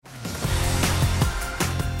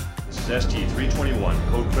ST-321,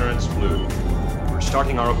 code clearance blue. We're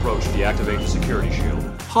starting our approach. Deactivate the security shield.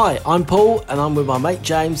 Hi, I'm Paul and I'm with my mate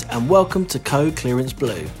James and welcome to Code Clearance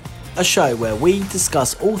Blue, a show where we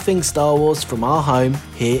discuss all things Star Wars from our home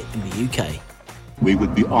here in the UK. We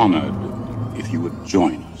would be honoured if you would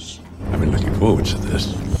join us. I've been looking forward to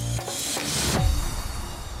this.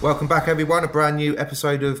 Welcome back, everyone. A brand new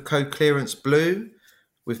episode of Code Clearance Blue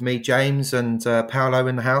with me, James, and Paolo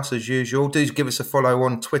in the house as usual. Do give us a follow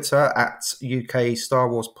on Twitter at UK Star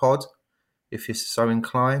Wars Pod if you're so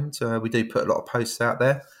inclined. We do put a lot of posts out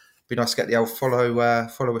there. Be nice to get the old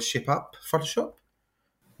followership up. Followership?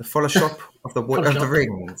 The followership of the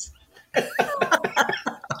rings.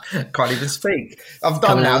 Can't even speak. I've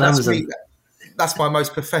done now. That's my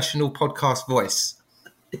most professional podcast voice.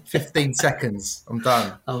 15 seconds. I'm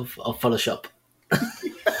done. I'll follow shop.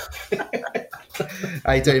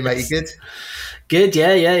 How you doing, mate? You good? Good,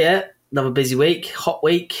 yeah. Another busy week. Hot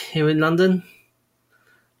week here in London.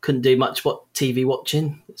 Couldn't do much TV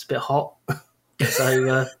watching. It's a bit hot.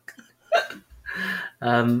 So,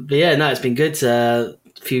 but yeah, no, it's been good. A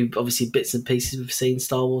few, obviously, bits and pieces we've seen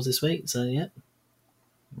Star Wars this week. So, yeah.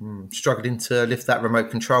 Struggling to lift that remote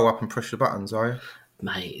control up and push the buttons, are you?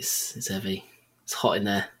 Mate, it's heavy. It's hot in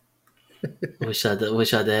there. I wish I had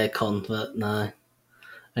aircon, but no.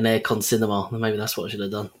 An aircon cinema. Maybe that's what I should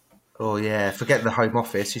have done. Oh, yeah. Forget the home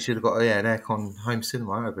office. You should have got an aircon home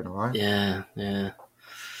cinema. That would have been all right. Yeah.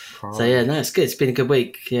 Probably. So, yeah, no, it's good. It's been a good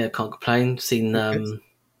week. Yeah, can't complain. Seen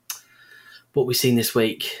what we've seen this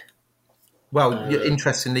week. Well,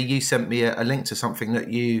 interestingly, you sent me a link to something that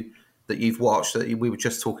you've watched that we were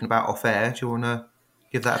just talking about off air. Do you want to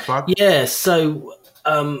give that a plug? Yeah, so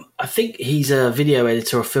I think he's a video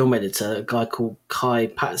editor or film editor, a guy called Kai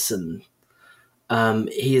Patterson.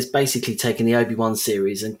 He has basically taken the Obi-Wan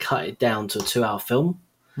series and cut it down to a 2-hour film,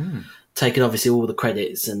 taking obviously all the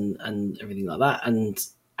credits and everything like that.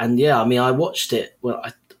 And yeah, I mean, I watched it. Well,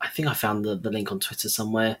 I think I found the link on Twitter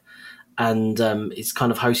somewhere, and it's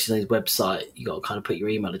kind of hosted on his website. You got to kind of put your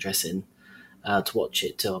email address in to watch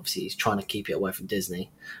it. To obviously, he's trying to keep it away from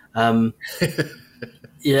Disney.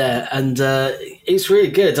 Yeah, and it's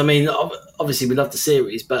really good. I mean, obviously we love the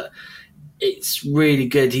series, but it's really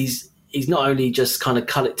good. He's not only just kind of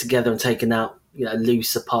cut it together and taken out,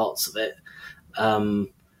 looser parts of it.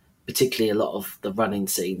 Particularly a lot of the running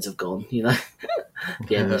scenes have gone, the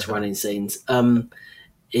endless running scenes.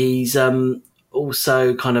 He's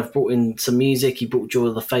also kind of brought in some music. He brought Duel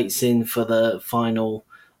of the Fates in for the final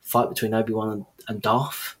fight between Obi-Wan and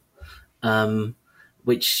Darth.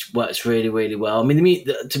 Which works really, really well. I mean,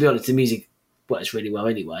 to be honest, the music works really well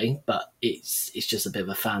anyway, but it's just a bit of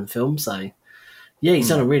a fan film. So, yeah, he's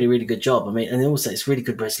done a really, really good job. I mean, and also it's really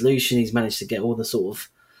good resolution. He's managed to get all the sort of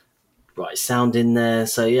right sound in there.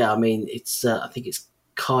 So, yeah, I mean, it's I think it's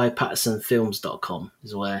KaiPattersonFilms.com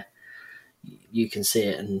is where you can see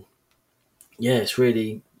it. And, yeah, it's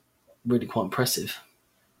really, really quite impressive.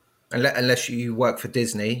 Unless you work for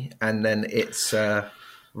Disney, and then it's...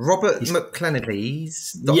 Robert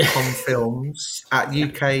McClanahan's.com films at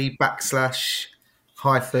UK / not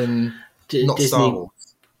Star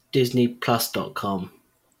Wars. DisneyPlus.com.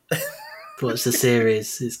 Watch the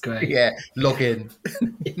series. It's great. Yeah, log in.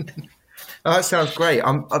 Oh, that sounds great.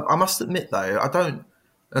 I must admit, though, I don't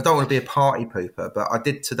want to be a party pooper, but I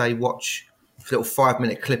did today watch a little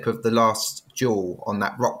 5-minute clip of the last duel on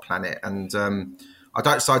that rock planet, and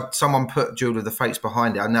someone put Duel of the Fates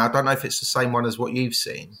behind it. Now, I don't know if it's the same one as what you've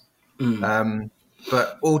seen.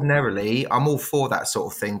 But ordinarily, I'm all for that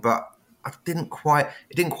sort of thing. But it didn't quite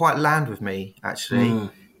land with me, actually.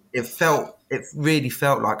 It really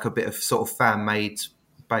felt like a bit of sort of fan-made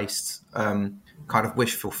based kind of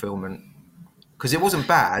wish fulfillment. Because it wasn't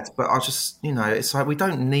bad, but I just, it's like we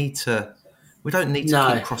don't need to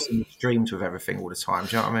keep crossing the streams with everything all the time.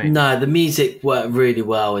 Do you know what I mean? No, the music worked really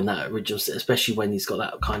well in that original, especially when he's got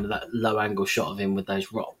that kind of that low angle shot of him with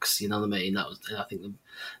those rocks. You know what I mean? That was, I think,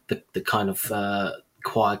 the kind of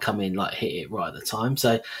choir come in, like hit it right at the time.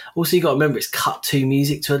 So also you got to remember it's cut to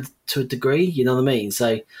music to a degree. You know what I mean?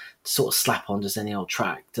 So to sort of slap on just any old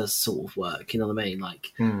track does sort of work. You know what I mean?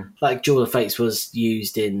 Like Duel of Fates was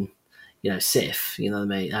used in Sith. You know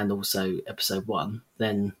what I mean? And also Episode 1.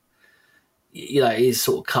 Then. It is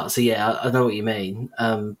sort of cut. So yeah, I know what you mean.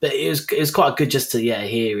 But it was quite good just to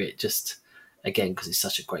hear it just again because it's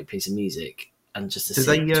such a great piece of music and just to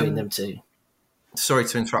see between them two. Sorry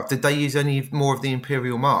to interrupt. Did they use any more of the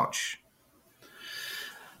Imperial March?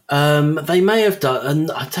 They may have done,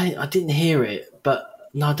 and I didn't hear it, but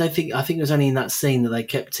no, I don't think. I think it was only in that scene that they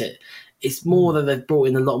kept it. It's more that they've brought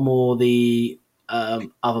in a lot more the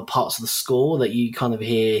other parts of the score that you kind of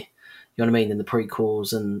hear You know what I mean? In the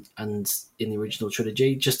prequels and in the original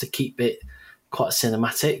trilogy, just to keep it quite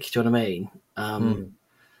cinematic. Do you know what I mean?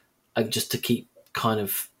 And just to keep kind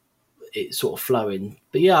of it sort of flowing.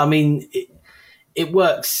 But yeah, I mean, it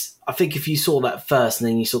works. I think if you saw that first and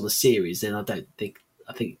then you saw the series, then I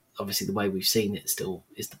think obviously the way we've seen it still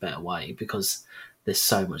is the better way, because there's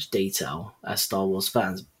so much detail as Star Wars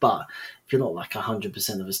fans. But if you're not like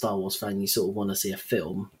 100% of a Star Wars fan, you sort of want to see a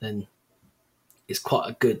film, then it's quite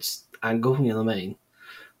a good angle. You know what I mean?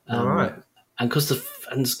 All right. And because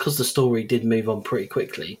the story did move on pretty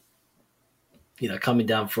quickly, you know, coming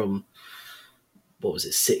down from, what was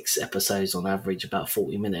it, 6 episodes on average, about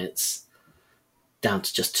 40 minutes, down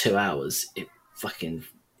to just 2 hours,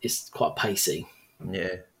 it's quite pacey.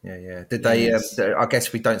 Yeah. Did they? Yes. I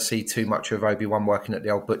guess we don't see too much of Obi-Wan working at the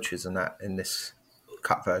old butchers and that in this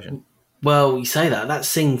cut version. Well, you say that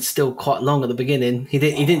scene's still quite long at the beginning. He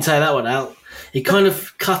didn't take that one out. He kind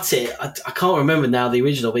of cut it. I can't remember now the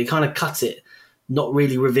original, but he kind of cut it, not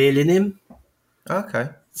really revealing him. Okay.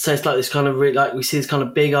 So it's like this kind of like we see this kind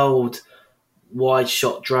of big old wide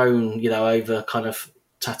shot drone, you know, over kind of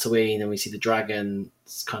Tatooine, and we see the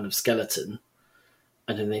dragon's kind of skeleton,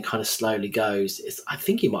 and then it kind of slowly goes. I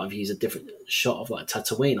think he might have used a different shot of like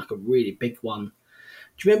Tatooine, like a really big one.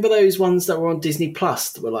 Do you remember those ones that were on Disney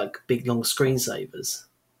Plus that were like big long screensavers?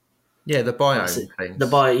 Yeah, the biome things.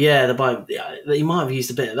 He might have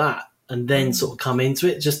used a bit of that and then sort of come into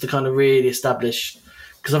it just to kind of really establish,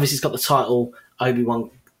 because obviously it's got the title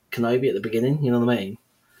Obi-Wan Kenobi at the beginning, you know what I mean?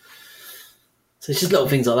 So it's just little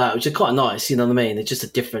things like that, which are quite nice, you know what I mean? It's just a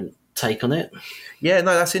different take on it. Yeah,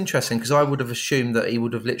 no, that's interesting, because I would have assumed that he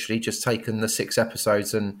would have literally just taken the 6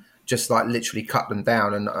 episodes and just like literally cut them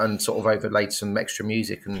down and sort of overlaid some extra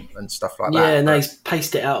music and stuff like that. Yeah, no, he's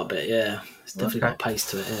paced it out a bit, yeah. It's definitely got a pace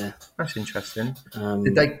to it, yeah. That's interesting.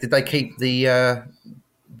 Did they keep the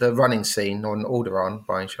running scene on Alderaan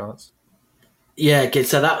by any chance? Yeah,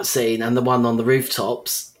 so that scene and the one on the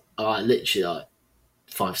rooftops are like literally like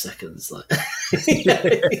 5 seconds, like,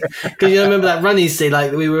 because you remember that running scene,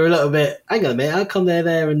 like we were a little bit, hang on a minute, how come they're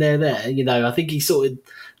there and they're there? You know, I think he sorted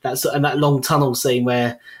and that long tunnel scene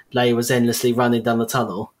where Leia was endlessly running down the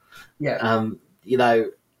tunnel. Yeah.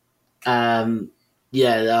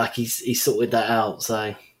 Like he sorted that out.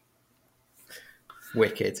 So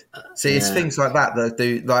wicked. See, it's things like that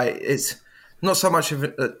do, like, it's not so much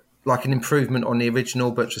of like an improvement on the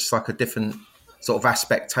original, but just like a different sort of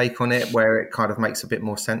aspect take on it, where it kind of makes a bit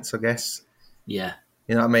more sense, I guess. Yeah.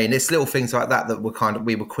 You know what I mean? It's little things like that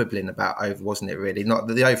we were quibbling about over, wasn't it? Really, not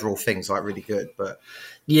the overall thing's like really good, but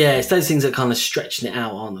yeah, it's those things that kind of stretching it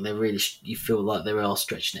out, aren't they? They really, you feel like they are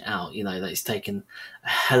stretching it out. You know, that it's taken a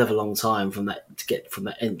hell of a long time to get from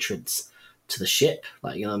that entrance to the ship,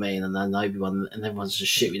 like, you know what I mean? And then Obi-Wan and everyone's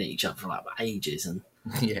just shooting at each other for like ages, and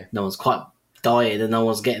yeah, no one's quite dying and no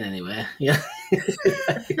one's getting anywhere. Yeah.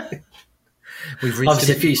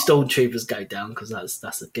 Obviously, a few stormtroopers go down because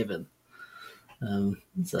that's a given.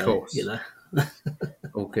 So, of course, you know,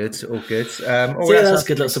 all good. So yeah, that's a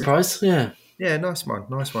good little surprise. Yeah, nice one.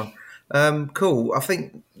 Cool. I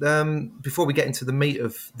think before we get into the meat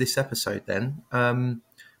of this episode, then,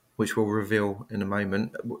 which we'll reveal in a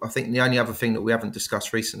moment, I think the only other thing that we haven't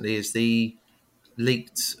discussed recently is the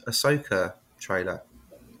leaked Ahsoka trailer.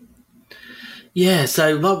 Yeah,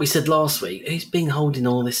 so like we said last week, who's been holding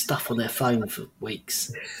all this stuff on their phone for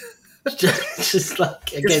weeks? just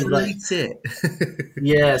like, again, like, it.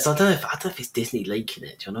 Yeah, so I don't know if it's Disney leaking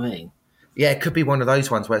it. Do you know what I mean? Yeah, it could be one of those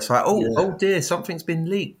ones where it's like, oh dear, something's been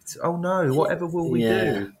leaked. Oh no, whatever will we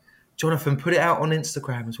do? Jonathan, put it out on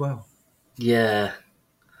Instagram as well. Yeah,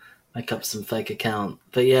 make up some fake account.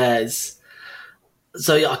 But yeah,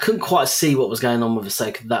 so I couldn't quite see what was going on with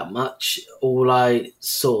Ahsoka that much. All I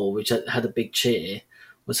saw, which had a big cheer,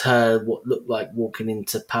 was her what looked like walking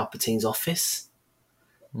into Palpatine's office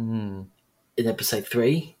in episode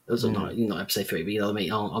 3. It was not episode 3, but you know what I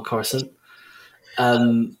mean, on Coruscant.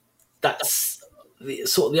 That's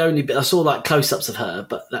sort of the only bit I saw, like close-ups of her,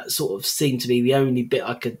 but that sort of seemed to be the only bit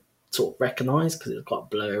I could sort of recognise because it was quite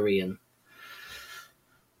blurry and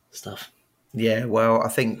stuff. Yeah, well, I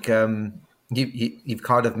think you've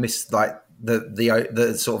kind of missed like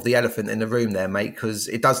the sort of the elephant in the room there, mate, because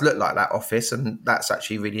it does look like that office, and that's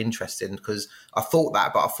actually really interesting. Because I thought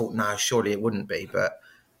that, but I thought no, surely it wouldn't be. But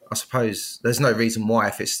I suppose there's no reason why,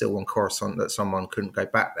 if it's still on Coruscant, that someone couldn't go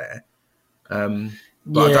back there.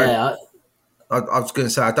 But I was going to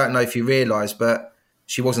say, I don't know if you realise, but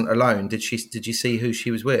she wasn't alone. Did you see who she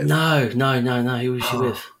was with? No. Who was she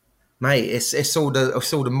with? Mate, it's all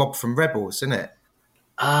the mob from Rebels, isn't it?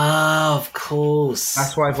 Ah, of course.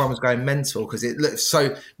 That's why everyone was going mental, because it looks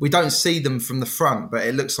so. We don't see them from the front, but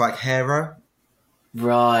it looks like Hera.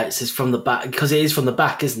 Right, so it's from the back, because it is from the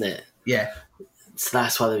back, isn't it? Yeah, So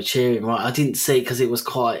that's why they were cheering, right? I didn't see it because it was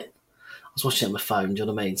quite. I was watching it on my phone, do you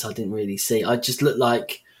know what I mean? So I didn't really see. I just looked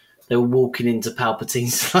like they were walking into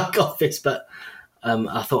Palpatine's like office, but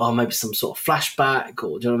I thought, oh, maybe some sort of flashback,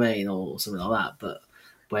 or do you know what I mean, or something like that. But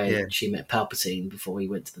where she met Palpatine before he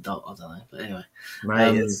went to the dark, I don't know. But anyway,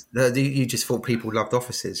 mate, you just thought people loved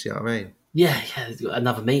offices. You know what I mean? yeah, there's got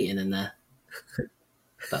another meeting in there.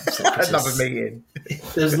 Another meeting.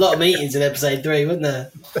 There was a lot of meetings in episode 3, wasn't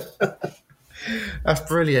there? That's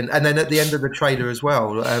brilliant. And then at the end of the trailer as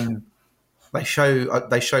well, they show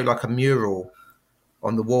like a mural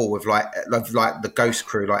on the wall with like the Ghost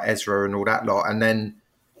Crew, like Ezra and all that lot, and then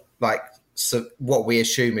like what we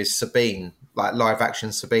assume is Sabine, like live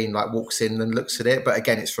action Sabine, like walks in and looks at it, but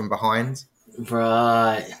again, it's from behind.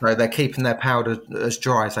 Right. So they're keeping their powder as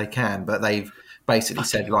dry as they can, but they've basically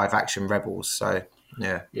said live action Rebels. So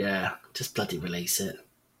yeah, just bloody release it.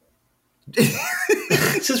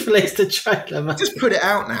 Just release the trailer, man. Just put it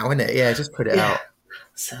out now, innit? Yeah, just put it out.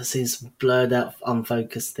 So I see some blurred out,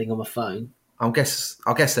 unfocused thing on my phone. I guess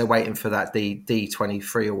they're waiting for that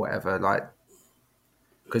D23 or whatever, like,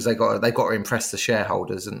 because they got to impress the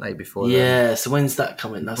shareholders, haven't they? Before So when's that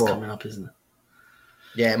coming? That's coming up, isn't it?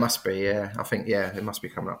 Yeah, it must be. Yeah, I think it must be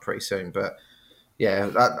coming up pretty soon. But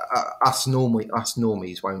yeah, us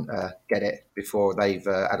normies won't get it before they've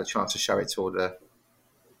had a chance to show it to all the.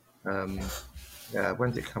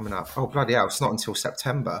 When's it coming up? Oh bloody hell! It's not until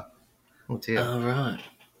September. Oh dear. Oh right.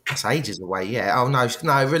 That's ages away. Yeah. Oh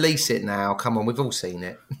no! Release it now. Come on, we've all seen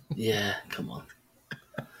it. Yeah, come on.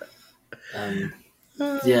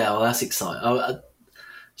 Yeah, well, that's exciting.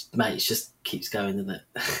 Mate, it just keeps going, doesn't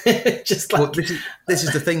it? Just like this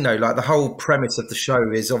is the thing, though. Like the whole premise of the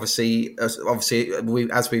show is obviously as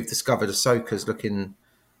we've discovered, Ahsoka's looking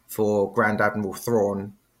for Grand Admiral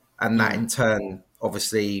Thrawn, and that in turn,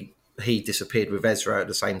 obviously, he disappeared with Ezra at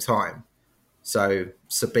the same time. So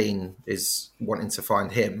Sabine is wanting to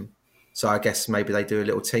find him. So I guess maybe they do a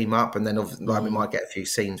little team up, and then we might get a few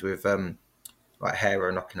scenes with like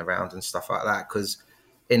Hera knocking around and stuff like that. Because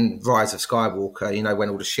in Rise of Skywalker, you know, when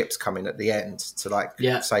all the ships come in at the end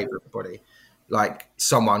to save everybody, like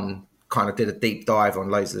someone kind of did a deep dive on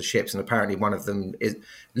loads of the ships, and apparently one of them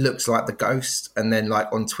looks like the Ghost. And then like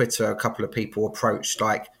on Twitter, a couple of people approached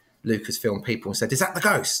like Lucasfilm people and said, "Is that the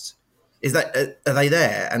Ghost? Are they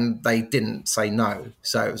there?" And they didn't say no.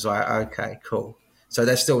 So it was like, okay, cool. So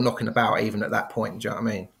they're still knocking about even at that point. Do you know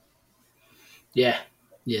what I mean? Yeah.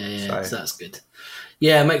 So that's good.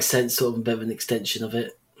 Yeah, it makes sense. Sort of a bit of an extension of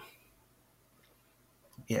it.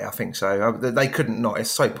 Yeah, I think so. They couldn't not.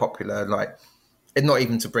 It's so popular. Like, not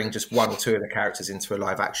even to bring just one or two of the characters into a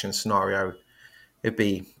live action scenario, it'd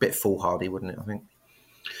be a bit foolhardy, wouldn't it? I think.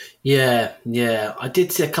 Yeah. I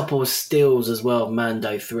did see a couple of stills as well.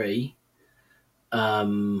 Mando 3.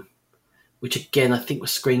 Which again I think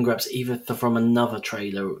was screen grabs either from another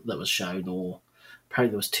trailer that was shown, or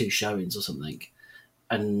apparently there was 2 showings or something.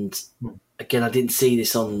 And again, I didn't see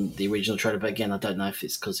this on the original trailer, but again, I don't know if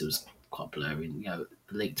it's because it was quite blurry, you know,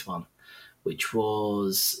 the leaked one, which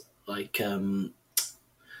was like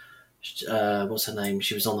what's her name?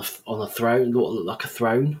 She was on a throne, looked like a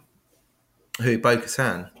throne. Who?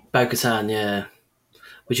 Bo-Katan? Bo-Katan, yeah.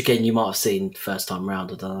 Which again, you might have seen first time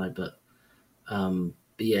round, I don't know, but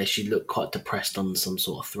yeah, she looked quite depressed on some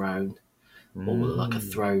sort of throne, or like a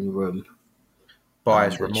throne room.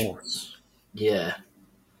 Buyer's remorse. Yeah,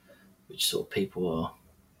 which sort of people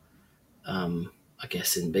are, I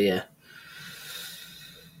guess, in beer.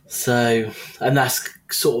 So, and that's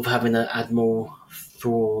sort of having an Admiral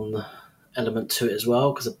Thrawn element to it as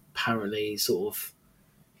well, because apparently, sort of,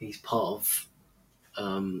 he's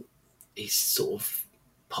sort of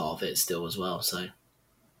part of it still as well. So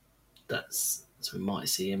so we might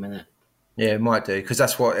see him in it. Yeah, it might do, because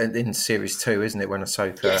that's what in Series 2, isn't it? When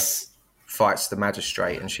Ahsoka fights the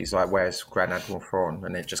Magistrate, and she's like, "Where's Grand Admiral Thrawn?"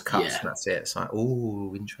 And it just cuts, and that's it. It's like,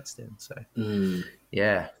 oh, interesting. So,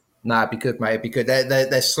 yeah, no, it'd be good, mate. It'd be good.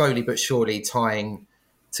 They're slowly but surely tying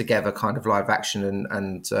together kind of live action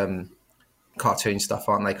and cartoon stuff,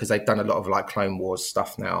 aren't they? Because they've done a lot of like Clone Wars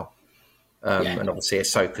stuff now, and obviously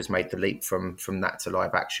Ahsoka's made the leap from that to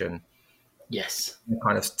live action. Yes,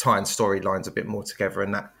 kind of tying storylines a bit more together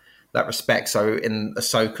in that respect. So in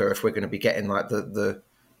Ahsoka, if we're going to be getting like the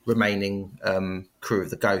remaining crew of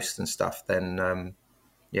the Ghost and stuff, then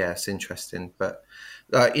it's interesting. But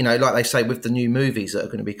you know, like they say with the new movies that are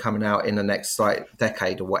going to be coming out in the next like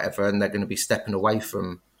decade or whatever, and they're going to be stepping away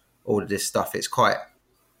from all of this stuff, it's quite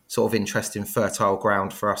sort of interesting, fertile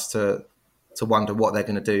ground for us to wonder what they're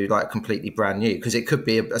going to do, like completely brand new. Because it could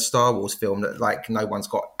be a Star Wars film that like no one's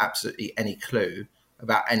got absolutely any clue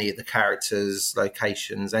about any of the characters,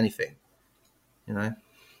 locations, anything. You know?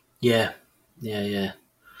 Yeah.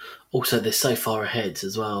 Also, they're so far ahead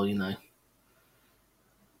as well, you know,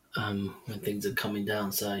 when things are coming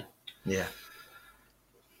down. So Yeah.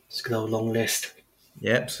 it's a good old long list.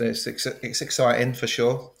 Yep. So it's exciting for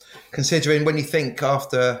sure. Considering when you think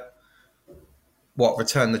after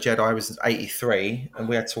Return of the Jedi was 83, and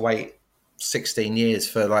we had to wait 16 years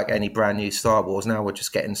for like any brand new Star Wars. Now we're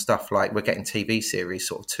just getting stuff like we're getting TV series,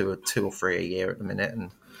 sort of two or three a year at the minute,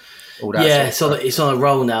 and all that. Yeah, sort of it's on a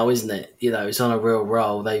roll now, isn't it? You know, it's on a real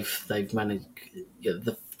roll. They've managed, you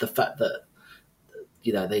know, the fact that,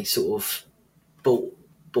 you know, they sort of bought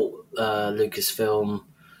Lucasfilm,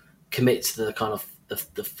 commit to the kind of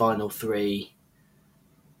the final three.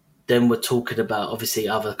 Then we're talking about obviously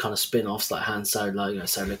other kind of spin-offs like Han Solo. You know,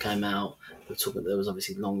 Solo came out. There was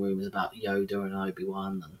obviously long rumours about Yoda and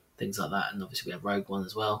Obi-Wan and things like that, and obviously we have Rogue One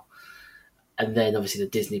as well. And then obviously the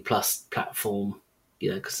Disney Plus platform, you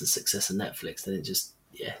know, because of the success of Netflix, then it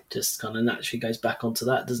just kind of naturally goes back onto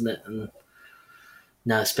that, doesn't it? And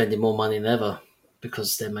now spending more money than ever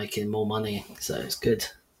because they're making more money, so it's good.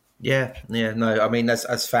 Yeah. No, I mean,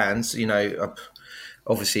 as fans, you know,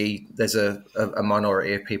 obviously there's a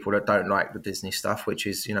minority of people that don't like the Disney stuff, which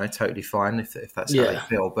is, you know, totally fine if that's how they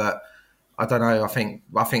feel. But I don't know. I think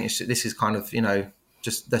this is kind of, you know,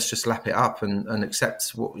 just let's just lap it up and accept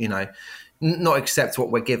what, you know, not accept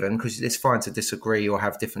what we're given, because it's fine to disagree or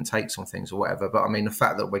have different takes on things or whatever. But I mean, the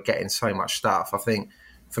fact that we're getting so much stuff, I think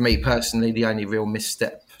for me personally, the only real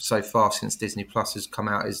misstep so far since Disney Plus has come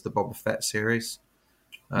out is the Boba Fett series.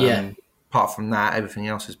 Apart from that, everything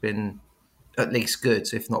else has been at least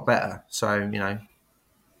good, if not better. So, you know,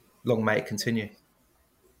 long may it continue.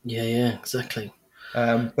 Yeah, exactly.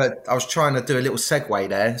 But I was trying to do a little segue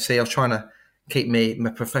there. See, I was trying to keep my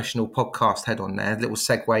professional podcast head on there, a little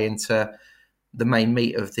segue into the main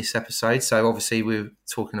meat of this episode. So obviously we were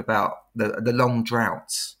talking about the long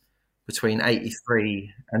droughts between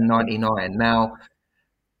 83 and 99. Now,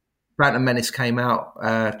 Phantom Menace came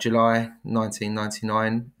out July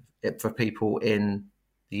 1999 for people in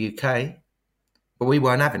the UK. But we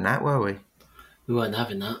weren't having that, were we? We weren't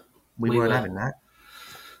having that. We weren't having that.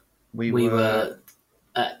 We were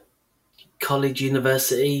at college,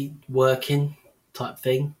 university, working type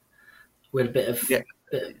thing. We had a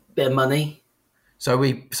bit of money. So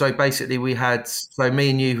basically we had, me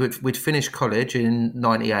and you, we'd finished college in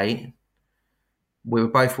 98. We were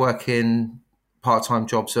both working part-time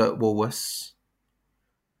jobs at Woolworths.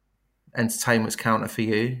 Entertainment's counter for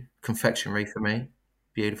you, confectionery for me.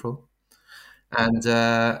 Beautiful. And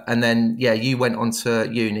then, you went on to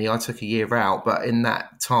uni. I took a year out. But in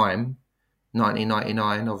that time,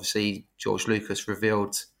 1999, obviously, George Lucas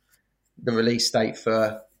revealed the release date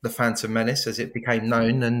for The Phantom Menace, as it became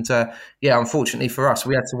known. And, unfortunately for us,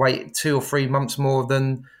 we had to wait 2 or 3 months more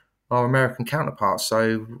than our American counterparts.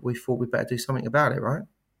 So we thought we'd better do something about it, right?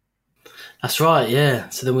 That's right, yeah.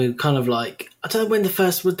 So then we were kind of like, I don't know when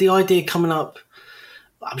was the idea coming up.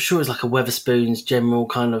 I'm sure it was like a Weatherspoons general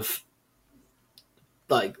kind of,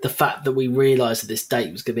 like the fact that we realised that this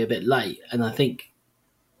date was going to be a bit late. And I think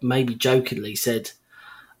maybe jokingly said,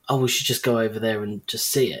 we should just go over there and just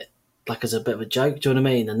see it, like as a bit of a joke. Do you know what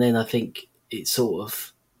I mean? And then I think it sort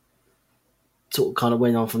of kind of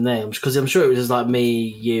went on from there. Because I'm sure it was just like me,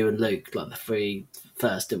 you and Luke, like the three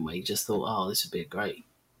first, didn't we? Just thought, this would be great.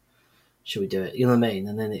 Should we do it? You know what I mean?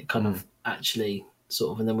 And then it kind of actually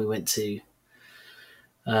sort of, and then we went to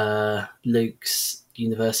Luke's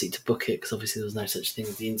university to book it, because obviously there was no such thing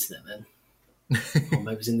as the internet then. Or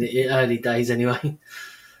maybe it was in the early days anyway.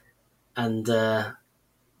 And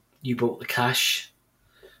you brought the cash.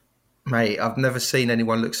 Mate, I've never seen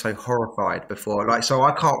anyone look so horrified before. Like, so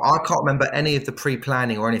I can't remember any of the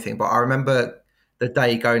pre-planning or anything, but I remember the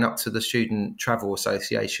day going up to the Student Travel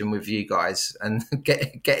Association with you guys and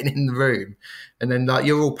getting in the room, and then like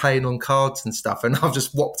you're all paying on cards and stuff, and I've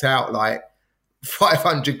just walked out like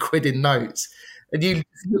 500 quid in notes, and you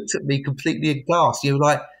looked at me completely aghast. You were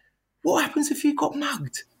like, "What happens if you got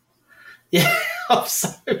mugged?" Yeah, I'm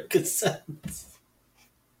so concerned.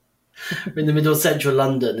 We're in the middle of central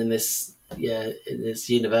London in this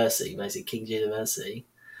university, basically King's University.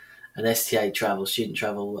 And STA Travel, Student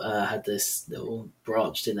Travel, had this little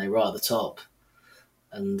branch, didn't they, right at the top.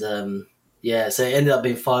 And, so it ended up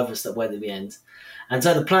being 5 of us that went at the end. And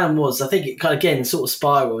so the plan was, I think it kind of, again, sort of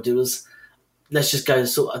spiraled. It was, let's just go, I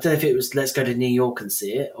don't know if it was let's go to New York and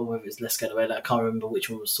see it, or whether it was let's go to LA. I can't remember which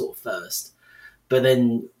one was sort of first. But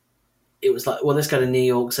then it was like, well, let's go to New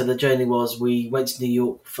York. So the journey was, we went to New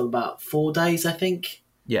York for about 4 days, I think.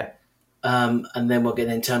 Yeah. And then we'll get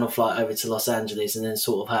an internal flight over to Los Angeles and then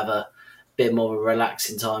sort of have a bit more of a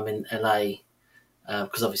relaxing time in LA.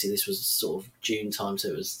 Because obviously this was sort of June time, so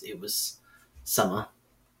it was summer.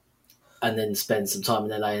 And then spend some time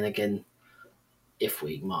in LA, and again, if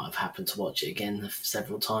we might have happened to watch it again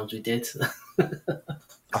several times, we did.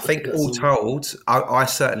 I think all told, I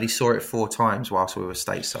certainly saw it 4 times whilst we were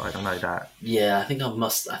stateside. I know that. Yeah, I think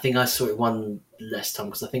I saw it one less time,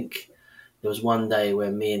 because I think there was one day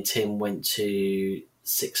where me and Tim went to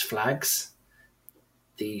Six Flags,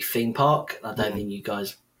 the theme park. I don't think you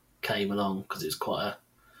guys came along because it was quite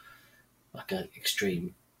an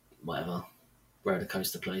extreme, whatever, roller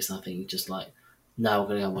coaster place. And I think just like, no, we're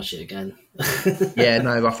going to go watch it again. Yeah,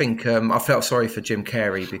 no, I think I felt sorry for Jim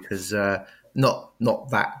Carrey because not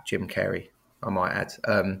that Jim Carrey, I might add.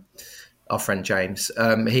 Our friend James,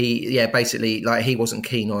 basically, like, he wasn't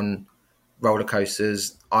keen on roller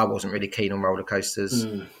coasters. I wasn't really keen on roller coasters.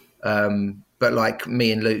 But like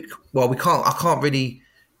me and Luke, well,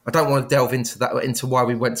 I don't want to delve into why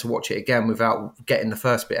we went to watch it again without getting the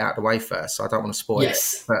first bit out of the way first. So I don't want to spoil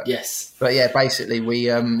it. But yeah, basically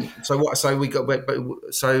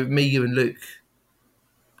so me, you and Luke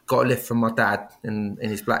got a lift from my dad in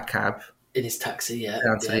his black cab. In his taxi, yeah.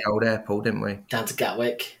 Down to the old airport, didn't we? Down to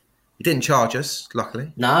Gatwick. He didn't charge us,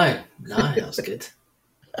 luckily. No, that was good.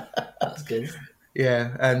 That's good.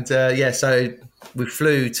 Yeah, and so we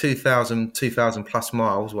flew 2,000 plus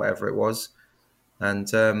miles, whatever it was. And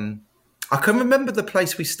I can remember the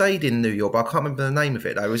place we stayed in New York, but I can't remember the name of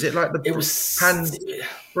it, though. Was it like it was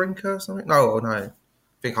Brinker or something? No. I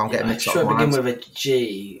think I'm getting mixed up. Sure, it began with a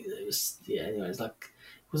G. It was, anyway, it's like,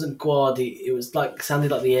 it wasn't Guardi. It was like,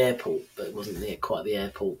 sounded like the airport, but it wasn't quite the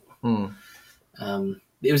airport.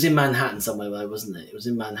 It was in Manhattan somewhere, though, wasn't it? It was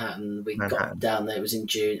in Manhattan. We got down there. It was in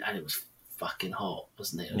June, and it was fucking hot,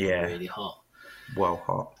 wasn't it? It was really hot. Well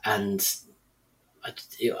hot. And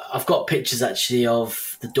I've got pictures, actually,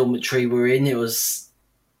 of the dormitory we were in. It was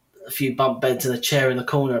a few bunk beds and a chair in the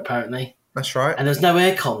corner, apparently. That's right. And there was no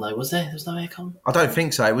aircon, though, was there? There was no aircon? I don't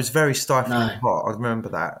think so. It was very stifling hot. I remember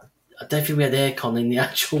that. I don't think we had aircon in the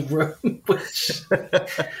actual room, which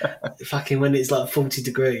fucking when it's like 40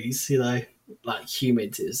 degrees, like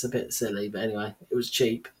humid, it's a bit silly. But anyway, it was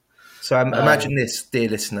cheap. So imagine this, dear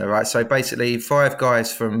listener, right? So basically 5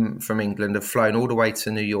 guys from England have flown all the way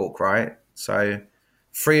to New York, right? So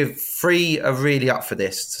three are really up for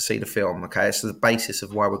this to see the film, okay? It's the basis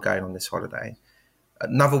of why we're going on this holiday.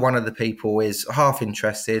 Another one of the people is half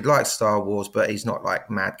interested, likes Star Wars, but he's not like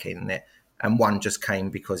mad keen on it. And one just came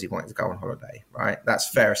because he wanted to go on holiday, right? That's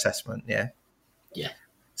fair assessment, yeah? Yeah.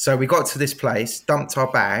 So we got to this place, dumped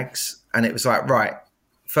our bags, and it was like, right,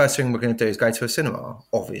 first thing we're going to do is go to a cinema,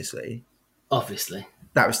 obviously.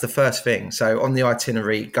 That was the first thing. So on the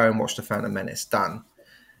itinerary, go and watch The Phantom Menace, done.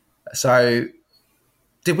 So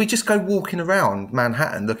did we just go walking around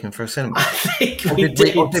Manhattan looking for a cinema? I think we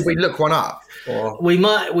did. Or did we look one up? Or? We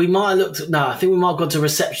might have looked. No, I think we might have gone to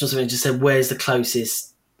reception or something and just said, where's the closest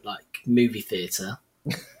movie theatre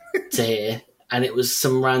to here? And it was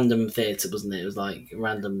some random theatre, wasn't it? It was like a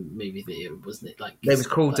random movie theatre, wasn't it? Like it was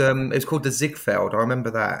called the Ziegfeld. I remember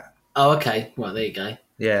that. Oh, okay. Well, there you go.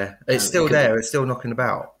 Yeah, it's still there. It's still knocking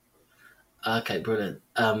about. Okay, brilliant.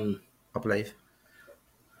 I believe.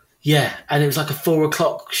 Yeah, and it was like a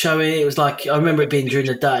 4:00 showing. It was like, I remember it being during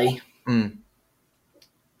the day. I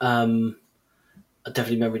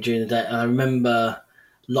definitely remember during the day. And I remember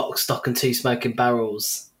Lock, Stock and Two Smoking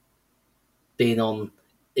Barrels being on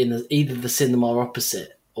in either the cinema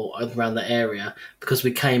opposite or around the area, because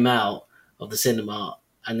we came out of the cinema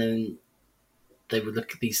and then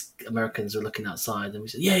these Americans were looking outside and we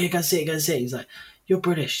said, yeah, go see it. He's like, you're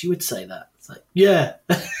British, you would say that. It's like, yeah.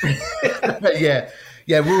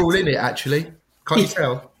 Yeah, we're all in it, actually. Can't you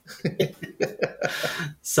tell?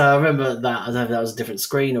 So I remember that. I don't know if that was a different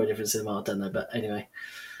screen or a different cinema, I don't know, but anyway.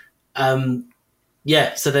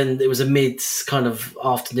 So then it was a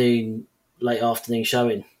late afternoon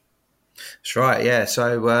showing. That's right, yeah.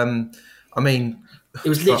 So, I mean... It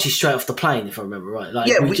was literally straight off the plane, if I remember right.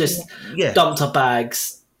 Like, we just dumped our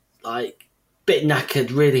bags, like, bit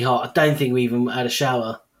knackered, really hot. I don't think we even had a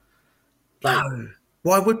shower. Like, no.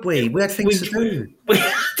 Why would we? We had things to do. We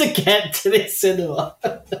had to get to this cinema.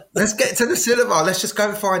 Let's get to the cinema. Let's just go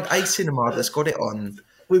and find a cinema that's got it on.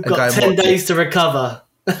 We've got 10 days to recover.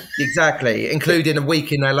 Exactly, including a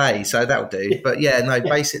week in LA, so that'll do. But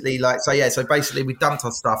basically, basically we dumped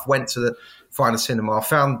our stuff, went to find a cinema,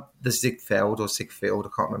 found the Ziegfeld, I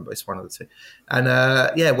can't remember, it's one of the two, and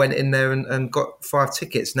went in there and got 5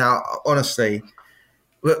 tickets. Now, honestly,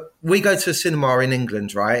 we go to a cinema in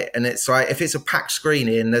England, right? And it's like, if it's a packed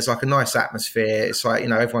screening, there's like a nice atmosphere. It's like,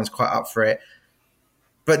 everyone's quite up for it.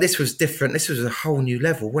 But this was different. This was a whole new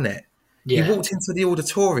level, wasn't it? Yeah. You walked into the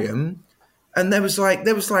auditorium and there was like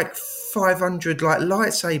 500 like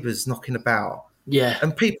lightsabers knocking about. Yeah.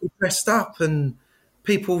 And people dressed up and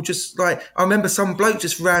people just like, I remember some bloke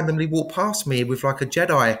just randomly walked past me with like a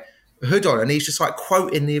Jedi hood on and he's just like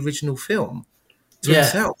quoting the original film to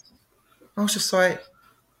himself. I was just like,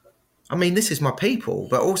 I mean, this is my people,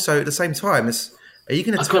 but also at the same time, are you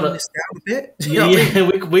going to turn this down a bit? Do you know what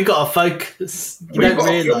I mean? we got to focus. You don't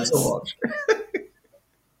realise.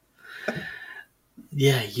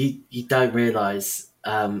 Yeah, you don't realise.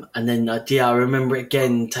 And then, I remember it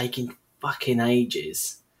again taking fucking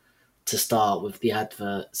ages to start with the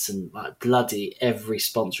adverts and like bloody every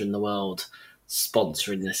sponsor in the world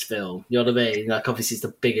sponsoring this film. You know what I mean? Like, obviously, it's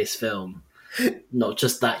the biggest film, not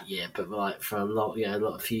just that year, but like for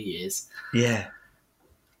a few years. Yeah.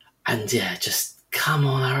 And just come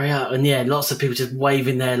on, hurry up. And lots of people just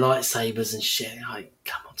waving their lightsabers and shit. Like,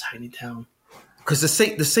 come on, tone it down. Because the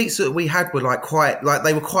seats that we had were like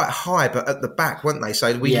they were quite high, but at the back, weren't they?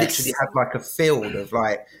 So we literally had like a field of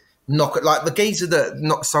like the geezer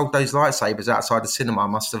that sold those lightsabers outside the cinema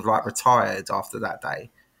must have like retired after that day.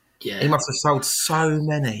 Yeah, he must have sold so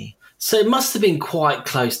many. So it must have been quite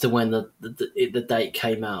close to when the date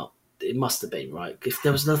came out. It must have been, right? If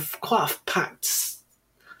there was quite a packed.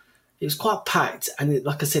 It was quite packed, and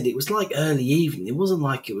like I said, it was like early evening. It wasn't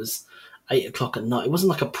like it was 8 o'clock at night. It wasn't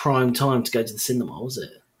like a prime time to go to the cinema, was it?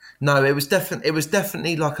 No, it was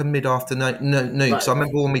definitely like a mid-afternoon. Because I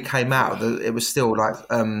remember when we came out, it was still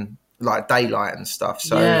like daylight and stuff.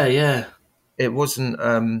 So yeah. It wasn't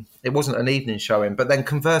an evening showing. But then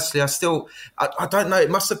conversely, I don't know. It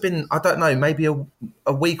must have been, I don't know, maybe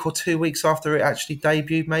a week or 2 weeks after it actually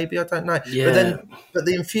debuted. Maybe, I don't know. Yeah. But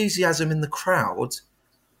the enthusiasm in the crowd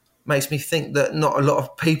makes me think that not a lot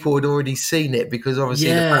of people had already seen it because obviously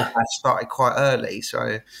the backlash started quite early.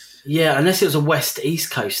 So unless it was a West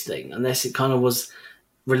East Coast thing, unless it kind of was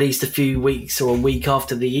released a few weeks or a week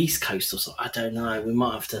after the East Coast or something. I don't know. We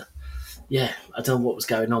might have to. Yeah, I don't know what was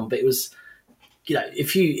going on, but it was.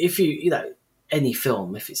 If you any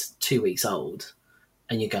film, if it's 2 weeks old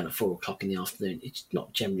and you're going at 4 o'clock in the afternoon, it's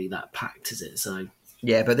not generally that packed, is it? So.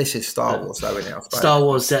 Yeah, but this is Star Wars, though, isn't it? Star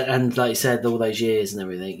Wars, and like you said, all those years and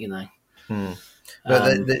everything,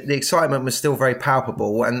 But the excitement was still very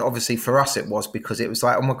palpable, and obviously for us it was because it was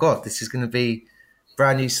like, oh my God, this is going to be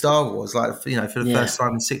brand new Star Wars, like, for the first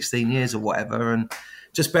time in 16 years or whatever. And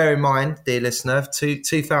just bear in mind, dear listener,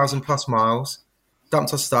 2,000 plus miles,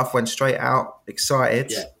 dumped our stuff, went straight out,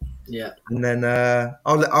 excited. Yeah. And then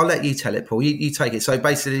I'll let you tell it, Paul. You take it. So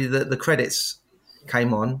basically the credits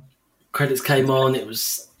came on. It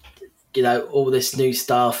was, all this new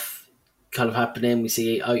stuff kind of happening. We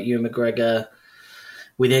see Ewan McGregor.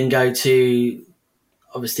 We then go to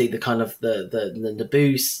obviously the kind of the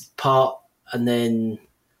Naboo part, and then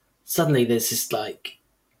suddenly there's this like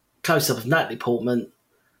close up of Natalie Portman,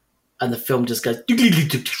 and the film just goes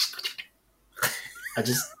and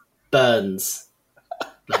just burns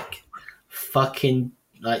like fucking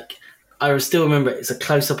like. I still remember it's a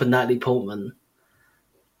close up of Natalie Portman.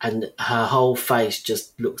 And her whole face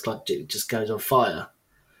just looks like it just goes on fire.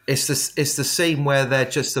 It's the scene where they're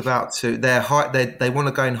just about to they want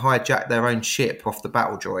to go and hijack their own ship off the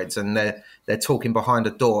battle droids, and they're talking behind a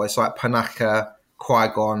door. It's like Panaka,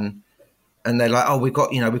 Qui-Gon, and they're like, "Oh, we've got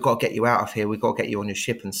to get you out of here. We've got to get you on your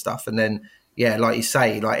ship and stuff." And then like you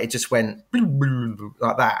say, like it just went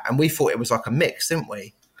like that, and we thought it was like a mix, didn't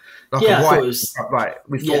we? Like a white,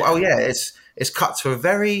 we thought, oh yeah, it's cut to a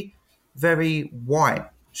very, very white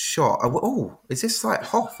shot. Oh, is this like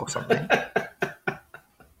Hoth or something?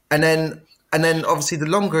 and then obviously the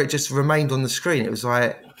longer it just remained on the screen, it was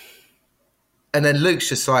like, and then Luke's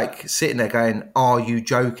just like sitting there going, "Are you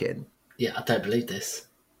joking? Yeah, I don't believe this.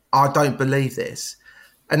 I don't believe this."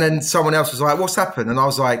 And then someone else was like, "What's happened?" And I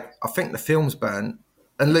was like, "I think the film's burnt."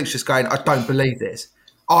 And Luke's just going, "I don't believe this.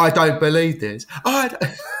 I don't believe this.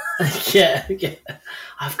 Yeah.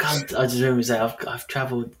 I just remember saying, I've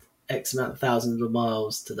travelled X amount of thousands of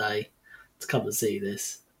miles today to come and see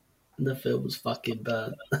this, and the film was fucking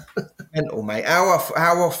burnt. Mental, mate. How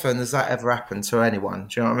often does that ever happen to anyone?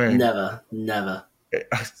 Do you know what I mean? Never.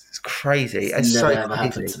 It's crazy. It's never ever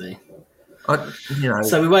happened to me.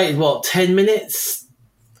 So we waited 10 minutes?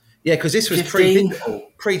 Yeah, because this was 15?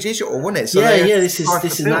 pre-digital, wasn't it? So this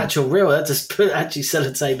is an actual real. That just actually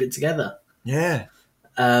sellotape it together. Yeah.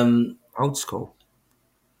 Old school.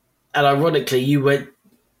 And ironically, you went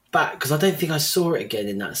back because I don't think I saw it again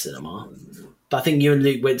in that cinema. But I think you and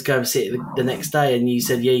Luke went to go and see it the next day, and you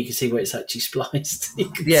said, "Yeah, you can see where it's actually spliced."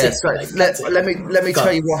 Yeah, so let me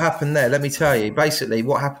tell you what happened there. Let me tell you. Basically,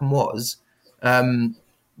 what happened was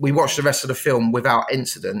we watched the rest of the film without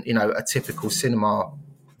incident. You know, a typical cinema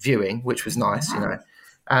viewing, which was nice. You know,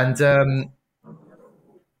 and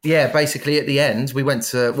yeah, basically at the end, we went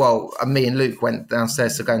to me and Luke went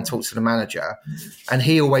downstairs to go and talk to the manager, and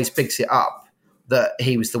he always bigs it up that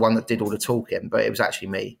he was the one that did all the talking, but it was actually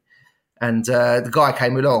me. And the guy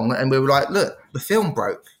came along and we were like, look, the film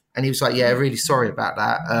broke. And he was like, yeah, really sorry about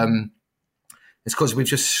that. It's because we've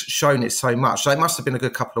just shown it so much. So it must have been a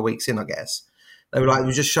good couple of weeks in, I guess. They were like,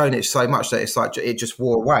 we've just shown it so much that it's like it just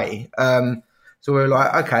wore away. So we were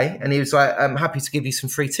like, okay. And he was like, I'm happy to give you some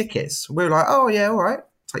free tickets. We were like, oh, yeah, all right.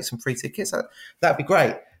 Take some free tickets. That'd be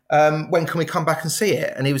great. When can we come back and see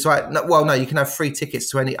it? And he was like, no, you can have free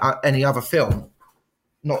tickets to any other film,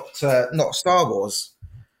 not Star Wars.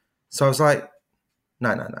 So I was like,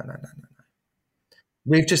 no.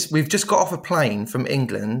 We've just got off a plane from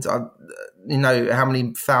England. You know how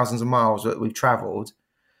many thousands of miles that we've travelled.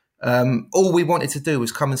 All we wanted to do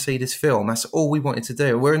was come and see this film. That's all we wanted to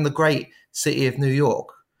do. We're in the great city of New York,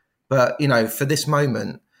 but you know, for this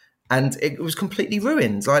moment, and it was completely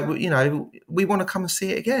ruined. Like, you know, we want to come and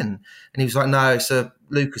see it again. And he was like, no, it's a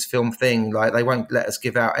Lucasfilm thing. Like, they won't let us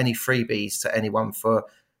give out any freebies to anyone for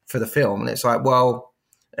the film. And it's like, well.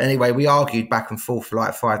 Anyway, we argued back and forth for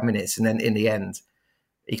like 5 minutes, and then in the end,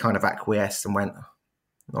 he kind of acquiesced and went,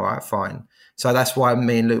 all right, fine. So that's why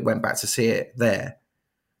me and Luke went back to see it there,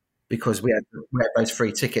 because we had those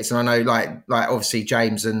free tickets. And I know, like obviously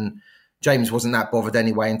James wasn't that bothered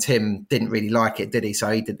anyway, and Tim didn't really like it, did he? So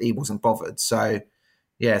he wasn't bothered. So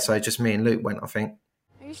yeah, so just me and Luke went, I think.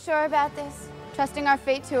 Are you sure about this? Trusting our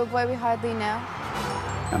fate to a boy we hardly know?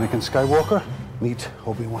 Anakin Skywalker, meet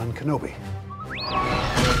Obi-Wan Kenobi.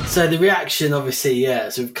 So the reaction, obviously, yeah.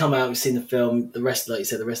 So we've come out, we've seen the film. The rest, like you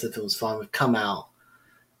said, the rest of the film's fine. We've come out,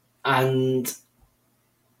 and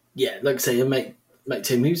yeah, like I say, your mate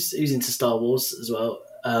Tim, who's into Star Wars as well.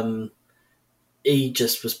 He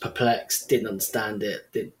just was perplexed, didn't understand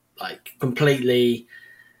it, did like completely,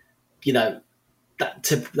 you know,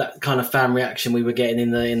 that kind of fan reaction we were getting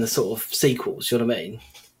in the sort of sequels. You know what I mean?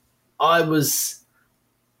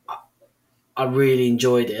 I really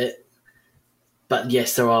enjoyed it. But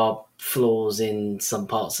yes, there are flaws in some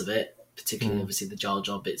parts of it, particularly obviously the Jar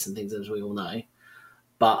Jar bits and things, as we all know.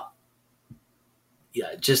 But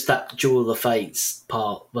yeah, just that Duel of the Fates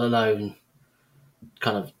part alone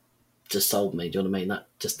kind of just sold me. Do you know what I mean? That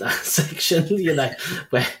section, you know,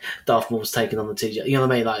 where Darth Maul's taken on the two. You know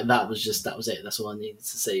what I mean? Like that was it. That's all I needed to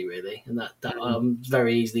see, really, and that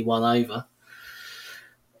very easily won over.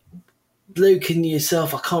 Luke and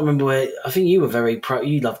yourself, I can't remember where. I think you were very pro.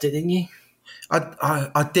 You loved it, didn't you?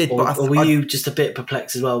 I did, or were you just a bit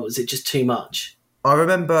perplexed as well? Was it just too much? I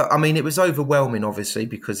remember. I mean, it was overwhelming, obviously,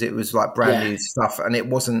 because it was like brand new stuff, and it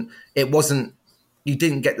wasn't. You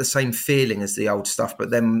didn't get the same feeling as the old stuff,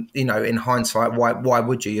 but then, you know, in hindsight, why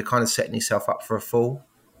would you? You're kind of setting yourself up for a fall,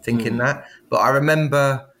 thinking that. But I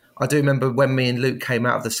do remember when me and Luke came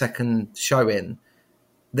out of the second showing,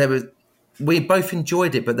 we both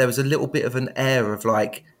enjoyed it, but there was a little bit of an air of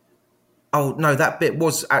like, oh no, that bit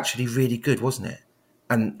was actually really good, wasn't it?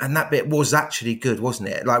 And that bit was actually good, wasn't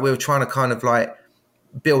it? Like we were trying to kind of like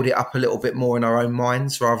build it up a little bit more in our own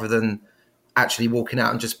minds rather than actually walking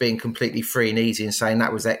out and just being completely free and easy and saying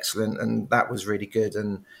that was excellent and that was really good.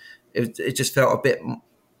 And it just felt a bit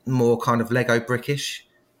more kind of Lego brickish.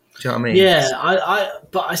 Do you know what I mean? Yeah,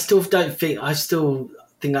 but I still think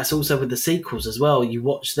that's also with the sequels as well. You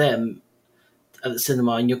watch them at the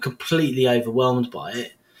cinema and you're completely overwhelmed by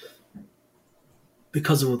it,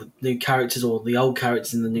 because of all the new characters or the old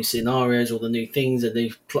characters in the new scenarios or the new things and new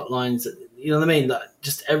plot lines, you know what I mean? Like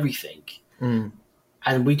just everything.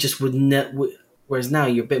 And we just whereas now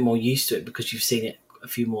you're a bit more used to it because you've seen it a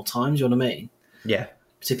few more times, you know what I mean? Yeah.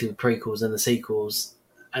 Particularly the prequels and the sequels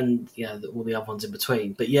and, you know, all the other ones in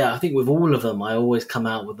between. But yeah, I think with all of them, I always come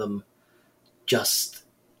out with them just,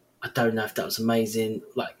 I don't know if that was amazing.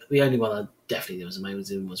 Like the only one I definitely that was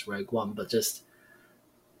amazing was Rogue One, but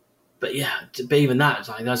even that,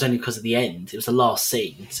 like, that was only because of the end. It was the last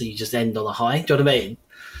scene, so you just end on a high. Do you know what I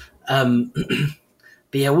mean?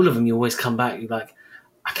 But yeah, all of them, you always come back. You're like,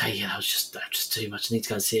 okay, yeah, that was just too much. I need to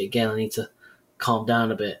go and see it again. I need to calm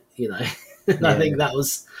down a bit, you know. I think that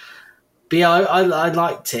was. But yeah, I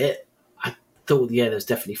liked it. I thought, yeah, there was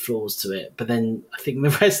definitely flaws to it. But then I think the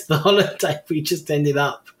rest of the holiday, we just ended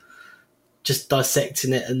up just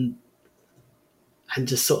dissecting it and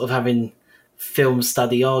just sort of having film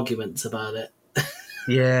study arguments about it.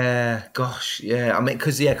 Yeah, gosh, yeah. I mean,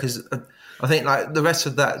 because I think like the rest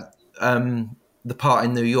of that, the part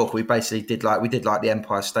in New York, we basically did like the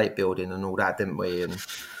Empire State Building and all that, didn't we? And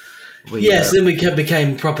we Yes, then we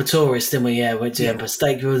became proper tourists, didn't we? Yeah, went to Yeah. Empire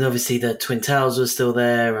State Building. Obviously, the Twin Towers were still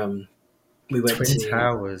there. We went Twin to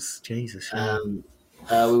Towers, Jesus. Yeah,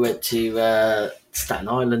 we went to Staten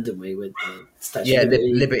Island, didn't we? With the Statue yeah, of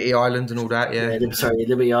Liberty. Liberty Island and all that. Yeah,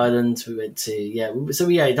 Liberty Island. We went to so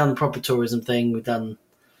done the proper tourism thing. We've done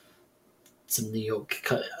some New York.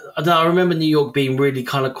 I don't know, I remember New York being really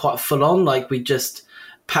kind of quite full on. Like we just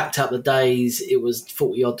packed out the days. It was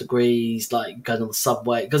 40 odd degrees. Like going on the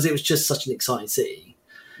subway because it was just such an exciting city.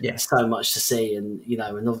 yeah, So much to see, and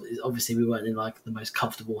and obviously we weren't in like the most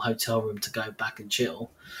comfortable hotel room to go back and chill.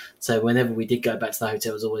 So whenever we did go back to the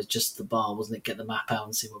hotel, it was always just the bar, wasn't it? Get the map out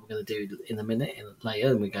and see what we're going to do in a minute and later,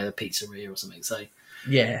 and we go to a pizzeria or something. So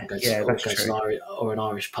yeah, that's true. Or an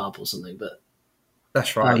Irish pub or something. But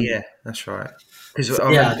that's right. Yeah, that's right. Because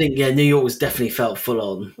I think New York was definitely felt full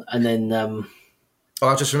on, and then.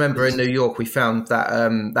 I just remember in New York we found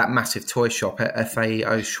that massive toy shop at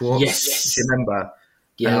FAO Schwartz. Yes. Do you remember?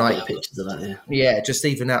 Yeah, and I've got pictures of that. Yeah. Yeah, just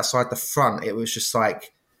even outside the front, it was just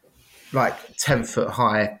like 10-foot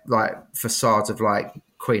high, like facades of like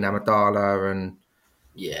Queen Amidala and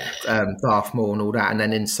Darth Maul and all that, and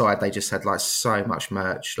then inside they just had like so much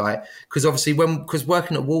merch. Like because obviously because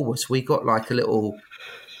working at Woolworths, we got like a little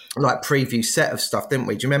like preview set of stuff, didn't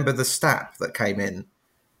we? Do you remember the stat that came in?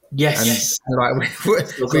 Yes. And like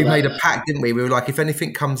we made a pact, didn't we? We were like, if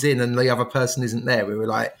anything comes in and the other person isn't there, we were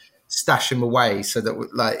like stash them away so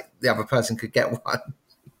that like the other person could get one.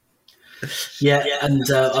 Yeah, and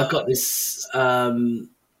I got this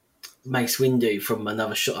Mace Windu from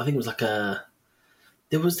another shop. I think it was like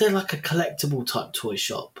was there like a collectible type toy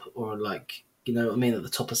shop or like you know what I mean at the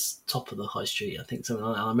top of the high street. I think something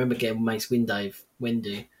like that. I remember getting Mace Windu,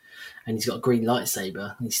 and he's got a green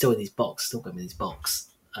lightsaber, and he's still in his box. Still got him in his box.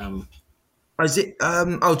 Is it?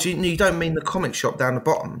 You don't mean the comic shop down the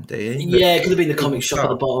bottom, do you? Yeah, it could have been the comic shop at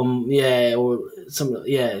the bottom. Yeah, or something.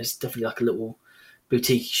 Yeah, it's definitely like a little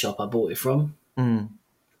boutique shop I bought it from. Mm.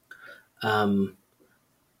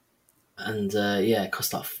 It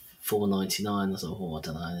cost like $4.99. I was like, I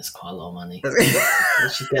don't know, that's quite a lot of money. I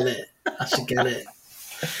should get it.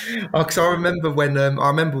 Oh, because I remember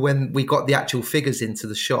when we got the actual figures into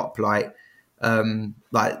the shop, like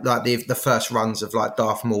the first runs of like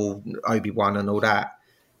Darth Maul, Obi-Wan, and all that.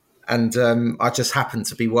 And I just happened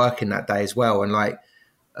to be working that day as well, and like,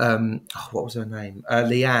 what was her name?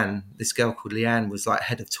 Leanne. This girl called Leanne was like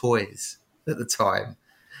head of toys at the time,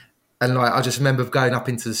 and like I just remember going up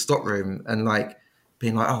into the stock room and like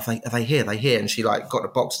being like, "Oh, are they here? They here?" And she like got the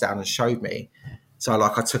box down and showed me. So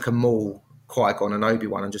like I took a Maul, Qui-Gon, and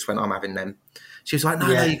Obi-Wan and just went, "I'm having them." She was like, no,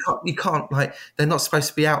 you can't. Like, they're not supposed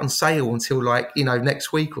to be out on sale until like,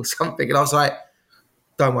 next week or something. And I was like,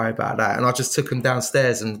 don't worry about that. And I just took them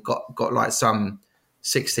downstairs and got like some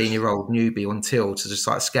 16-year-old newbie on till to just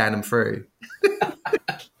like scan them through.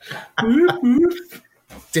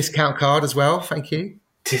 Discount card as well. Thank you.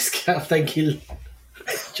 Discount. Thank you,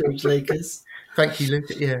 George Lakers. Thank you, Luke.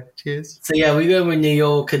 Yeah, cheers. So yeah, we were in New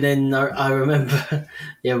York, and then I remember,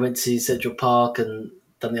 went to Central Park and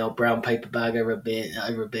done the old brown paper bag over a beer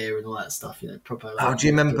and all that stuff. Proper. Oh, do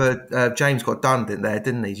you remember James got done there,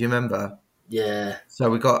 didn't he? Do you remember? Yeah.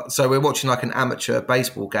 So we're watching like an amateur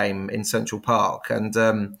baseball game in Central Park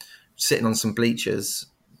and sitting on some bleachers.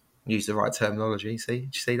 Use the right terminology. See,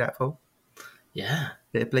 did you see that, Paul? Yeah.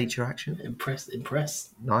 Bit of bleacher action. Impressed.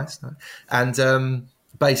 Nice. And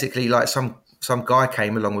basically, like some guy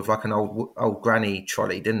came along with like an old granny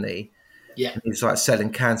trolley, didn't he? Yeah. And he was like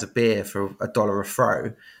selling cans of beer for $1 a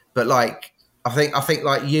throw. But like, I think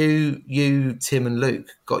like you, Tim and Luke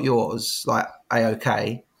got yours like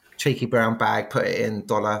A-OK, cheeky brown bag, put it in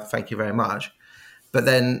 $1, thank you very much. But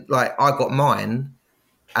then like I got mine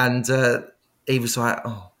and he was like,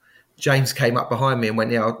 oh, James came up behind me and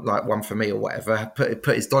went, yeah, like one for me or whatever,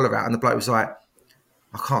 put his $1 out. And the bloke was like,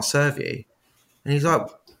 I can't serve you. And he's like,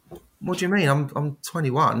 what do you mean? I'm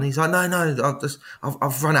 21. And he's like, no,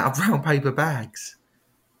 I've run out of brown paper bags.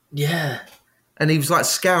 Yeah. And he was like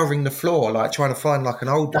scouring the floor, like trying to find like an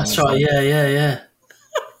old one. That's right. Yeah.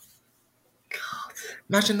 God.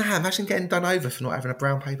 Imagine that. Imagine getting done over for not having a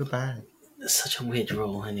brown paper bag. That's such a weird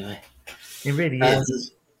rule anyway. It really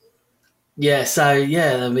is. Yeah. So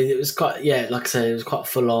yeah, I mean, it was quite, like I said, it was quite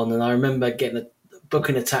full on. And I remember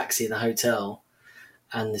booking a taxi in a hotel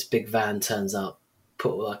and this big van turns up.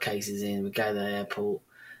 Put all our cases in, we go to the airport,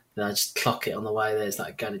 then I just clock it on the way there. It's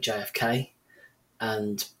like going to JFK,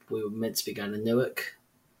 and we were meant to be going to Newark.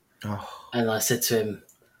 Oh. And I said to him,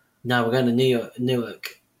 No, we're going to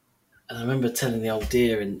Newark. And I remember telling the old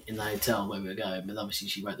dear in the hotel where we were going, but obviously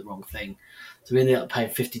she wrote the wrong thing. So we ended up paying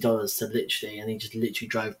 $50 to literally, and he just literally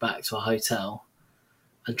drove back to our hotel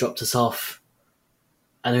and dropped us off.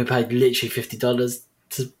 And we paid literally $50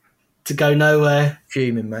 to go nowhere.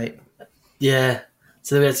 Fuming, mate. Yeah.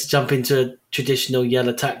 So we had to jump into a traditional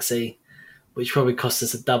yellow taxi, which probably cost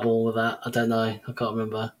us a double of that. I don't know. I can't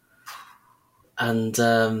remember. And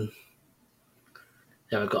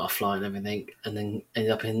we got our flight and everything, and then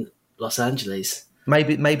ended up in Los Angeles.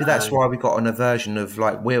 Maybe that's why we got an aversion of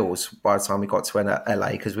like wheels by the time we got to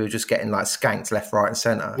LA, because we were just getting like skanked left, right, and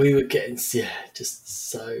centre. We were getting just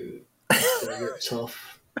so ripped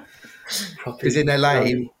off. Because in LA,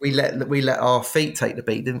 we let our feet take the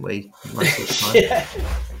beat, didn't we? Most of the time. Yeah.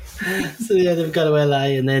 So then we go to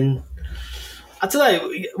LA, and then I don't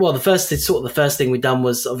know. Well, the first thing we done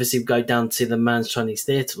was obviously go down to the Man's Chinese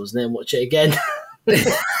Theatre, wasn't it, and watch it again.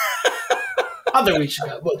 I think we should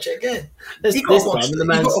go watch it again. You've got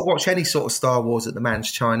to watch any sort of Star Wars at the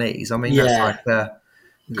Man's Chinese. I mean, that's like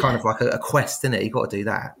kind of like a quest, isn't it? You've got to do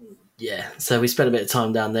that. Yeah. So we spent a bit of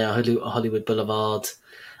time down there, Hollywood Boulevard.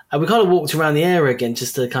 And we kind of walked around the area again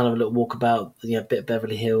just to kind of a little walk about, a bit of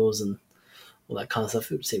Beverly Hills and all that kind of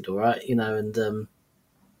stuff. It seemed all right, and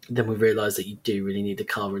then we realised that you do really need a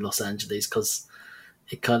car in Los Angeles because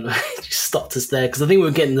it kind of just stopped us there. Because I think we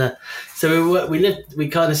were getting we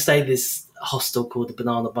kind of stayed this hostel called the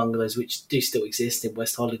Banana Bungalows, which do still exist in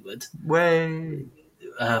West Hollywood.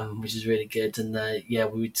 Which is really good. And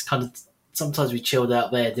we would kind of, sometimes we chilled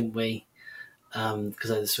out there, didn't we?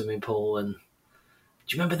 Because I had a swimming pool. And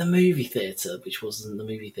do you remember the movie theatre, which wasn't the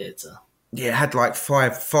movie theatre? Yeah, it had like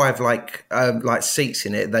five like seats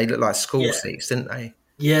in it. They looked like school seats, didn't they?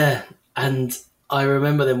 Yeah, and I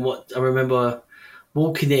remember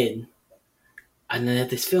walking in, and they had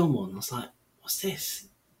this film on. I was like, "What's this?"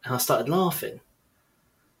 And I started laughing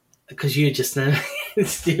because you just know.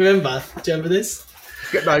 Do you remember? Do you remember this?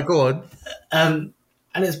 No, go on. And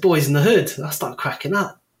it's Boys in the Hood. And I started cracking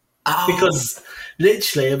up because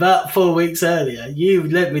literally about 4 weeks earlier, you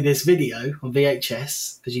lent me this video on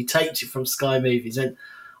VHS because you taped it from Sky Movies. And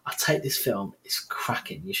I take this film. It's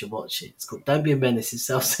cracking. You should watch it. It's called "Don't Be a Menace in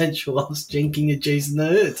South Central whilst drinking your juice in the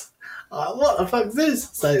hood." I'm like, what the fuck is this?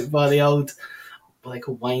 So by the old, what are they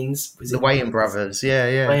called, Wayans? The Wayans brothers,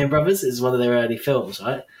 yeah. Wayans brothers is one of their early films,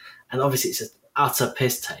 right? And obviously it's an utter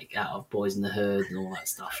piss take out of Boys in the Hood and all that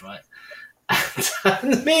stuff, right?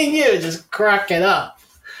 And me and you are just cracking up.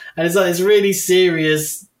 And it's like this really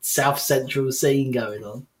serious South Central scene going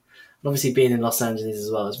on. And obviously being in Los Angeles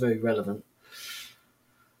as well is very relevant.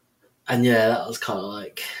 And that was kind of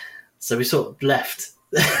like... So we sort of left.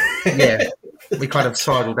 Yeah, we kind of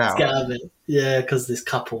sidled out. Get out of it. Yeah, because this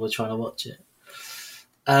couple were trying to watch it.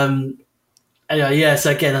 Anyway,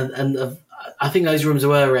 so again, and I think those rooms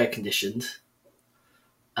were air conditioned.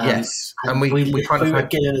 Yes, and we were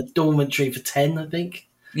getting a dormitory for 10, I think.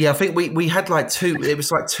 Yeah, I think we had like two. It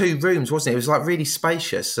was like two rooms, wasn't it? It was like really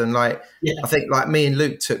spacious, and I think like me and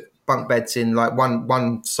Luke took bunk beds in like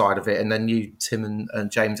one side of it, and then you, Tim,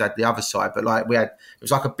 and James had the other side. But like it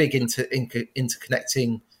was like a big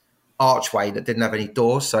interconnecting archway that didn't have any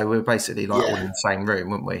doors, so we were basically like all in the same room,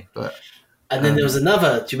 weren't we? But and then there was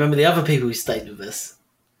another. Do you remember the other people who stayed with us?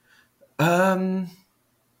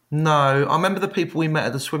 No, I remember the people we met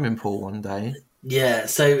at the swimming pool one day. Yeah,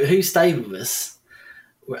 so who stayed with us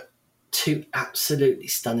were two absolutely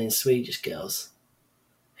stunning Swedish girls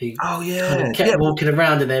who kind of kept walking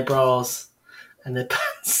around in their bras and their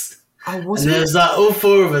pants. Oh, was and it? there was like all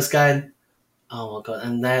four of us going, "Oh my God."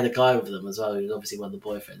 And they had a guy with them as well, who was obviously one of the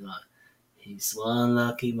boyfriends. Like, he's one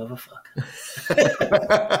lucky motherfucker.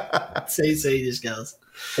 Two Swedish girls.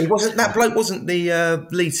 He wasn't, that bloke wasn't the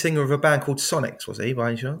lead singer of a band called Sonics, was he, by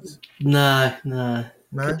any chance? No.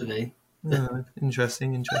 Could be. No,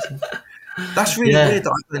 interesting. That's really weird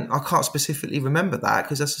that I can't specifically remember that,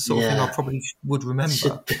 because that's the sort of thing I probably would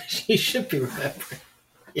remember. You should be remembering.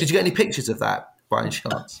 Did you get any pictures of that, by any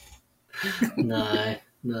chance? No.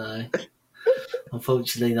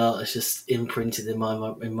 Unfortunately not. It's just imprinted in my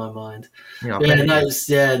mind.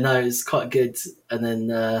 It's quite good. And then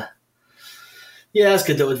it's a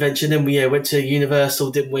good little adventure. And then we went to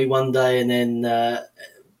Universal, didn't we, one day, and then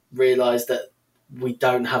realised that we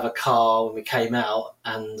don't have a car when we came out,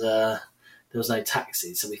 and there was no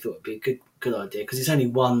taxi, so we thought it'd be a good idea, because it's only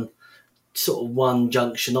one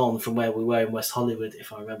junction on from where we were in West Hollywood,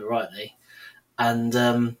 if I remember rightly. And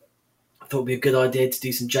I thought it'd be a good idea to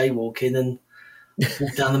do some jaywalking and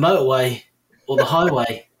walk down the motorway or the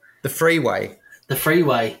highway. The freeway.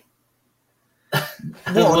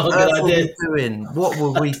 What on What a good earth were idea. we doing? What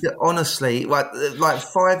were we honestly, like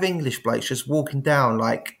 5 English blokes just walking down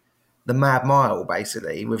like the Mad Mile,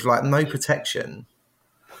 basically, with like no protection.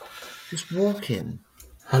 Just walking.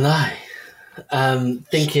 I know.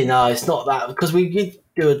 Thinking, it's not that, because we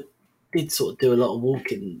did sort of do a lot of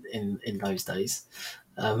walking in those days.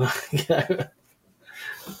 You know,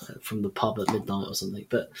 from the pub at midnight or something.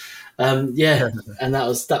 But yeah, and that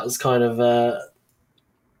was kind of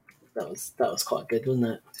that was quite good, wasn't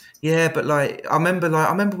it? Yeah, but I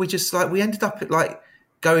remember we just we ended up at like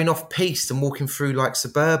going off piste and walking through like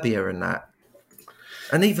suburbia and that.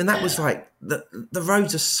 And even that was like the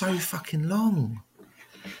roads are so fucking long.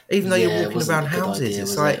 Even though you're walking around houses, idea,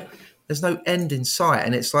 it's like there's no end in sight,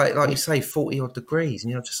 and it's like you say, 40 odd degrees,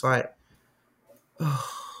 and you're just like, oh,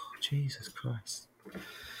 Jesus Christ.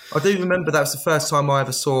 I do remember that was the first time I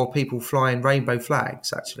ever saw people flying rainbow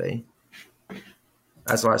flags, actually,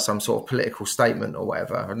 as like some sort of political statement or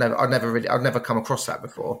whatever. I'd never come across that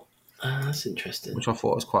before. That's interesting. Which I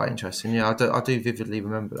thought was quite interesting. Yeah, I do vividly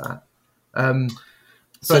remember that.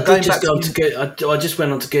 So but going back I just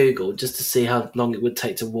went onto Google just to see how long it would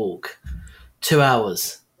take to walk. 2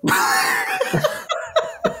 hours. But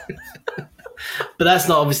that's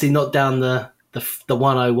obviously not down the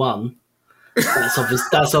 101.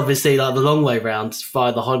 That's obviously like the long way round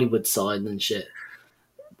via the Hollywood side and shit.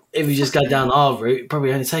 If you just go down our route, it'd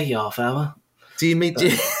probably only take you half hour. Do you mean?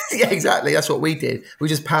 Yeah, exactly. That's what we did. We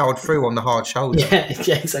just powered through on the hard shoulder. Yeah,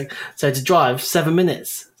 exactly. So to drive 7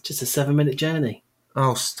 minutes, just a 7-minute journey.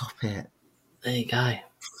 Oh, stop it! There you go.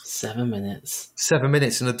 7 minutes. 7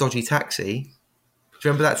 minutes in a dodgy taxi. Do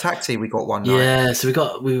you remember that taxi we got one night? Yeah, so we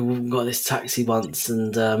got this taxi once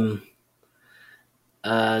and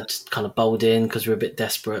just kind of bowled in because we were a bit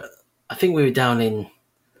desperate. I think we were down in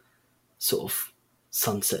sort of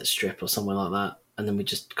Sunset Strip or somewhere like that, and then we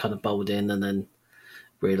just kind of bowled in and then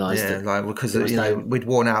realised that because we'd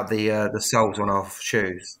worn out the soles on our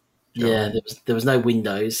shoes. Yeah, there was no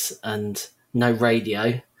windows and no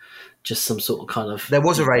radio, just some sort of kind of. There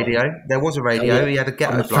was a radio. Oh, yeah. He had a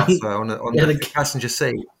ghetto blaster on the passenger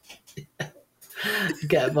seat.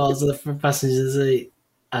 Ghetto blaster on the front passenger seat,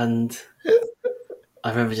 and I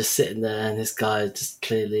remember just sitting there, and this guy just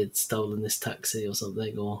clearly had stolen this taxi or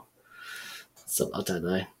something, or something. I don't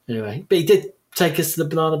know. Anyway, but he did take us to the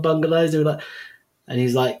banana bungalows. And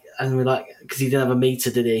we're like, because he didn't have a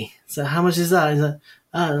meter, did he? So how much is that? He's like,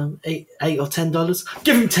 $8 or $10.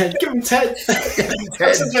 Give him 10. Give him 10.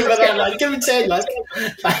 Give him 10.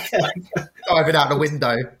 Diving out the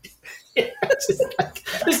window.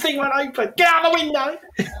 This thing won't open. Get out the window.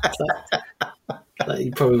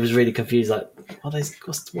 He probably was really confused. Like, what are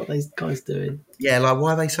these guys doing? Yeah, like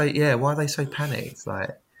why are they so panicked?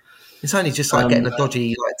 Like, it's only just like getting a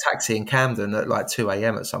dodgy taxi in Camden at like 2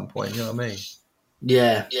 a.m. at some point. You know what I mean?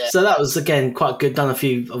 Yeah. So that was again quite good. Done a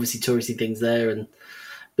few obviously touristy things there and a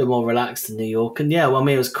bit more relaxed in New York. And yeah, well, I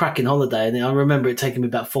mean, it was a cracking holiday. And I remember it taking me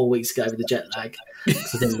about 4 weeks to get over the jet lag.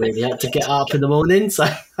 So I didn't really have to get up in the morning. So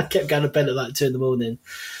I kept going to bed at like 2 a.m.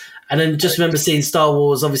 And then just remember seeing Star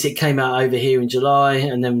Wars. Obviously, it came out over here in July,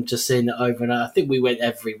 and then just seeing it over and over. I think we went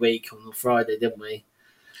every week on a Friday, didn't we?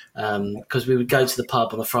 Because we would go to the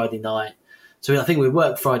pub on a Friday night. So I think we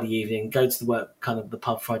work Friday evening, go to the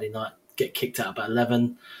pub Friday night, get kicked out about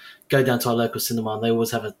 11, go down to our local cinema, and they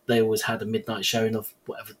always had a midnight showing of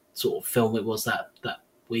whatever sort of film it was that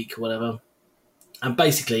week or whatever. And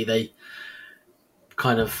basically, they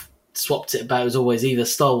kind of swapped it about. It was always either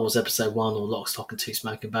Star Wars Episode 1 or Lock, Stock and Two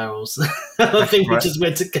Smoking Barrels. I think we just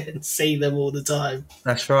went to go and see them all the time.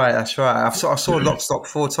 That's right. I saw Lock, Stock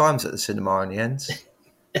 4 times at the cinema in the end,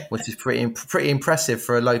 which is pretty impressive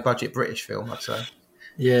for a low-budget British film, I'd say.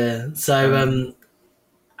 Yeah. So,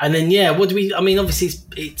 and then, yeah, what do we... I mean, obviously,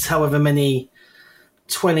 it's however many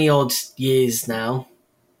 20-odd years now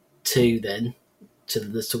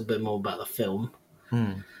let's talk a bit more about the film.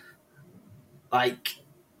 Like...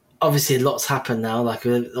 Obviously, lots happened now. Like,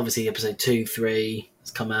 obviously, episode 2, 3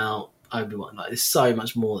 has come out. Obi-Wan, like, there's so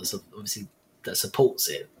much more that supports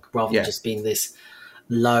it, rather than just being this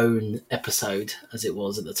lone episode as it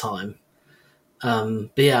was at the time.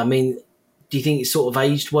 But yeah, I mean, do you think it's sort of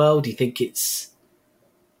aged well? Do you think it's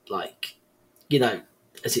like,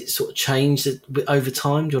 has it sort of changed over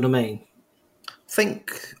time? Do you know what I mean?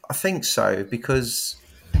 I think so, because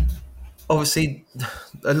obviously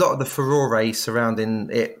a lot of the furore surrounding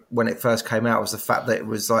it when it first came out was the fact that it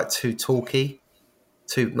was like too talky,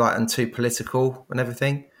 too political and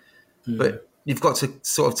everything. But you've got to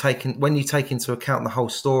sort of when you take into account the whole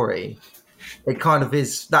story, it kind of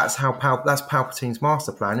is. That's Palpatine's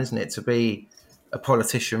master plan, isn't it? To be a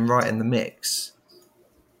politician right in the mix.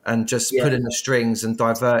 and just pulling the strings and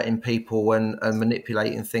diverting people and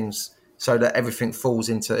manipulating things so that everything falls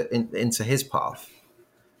into his path.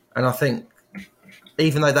 And I think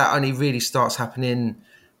even though that only really starts happening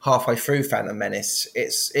halfway through Phantom Menace,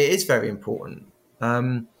 it is very important.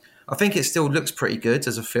 I think it still looks pretty good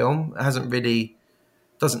as a film. It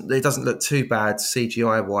doesn't look too bad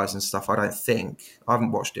CGI wise and stuff. I don't think. I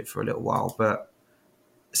haven't watched it for a little while, but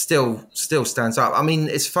still stands up. I mean,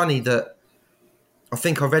 it's funny that I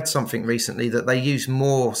think I read something recently that they use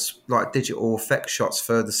more like digital effect shots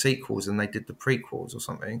for the sequels than they did the prequels or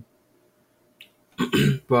something.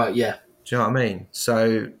 Right, yeah. Do you know what I mean?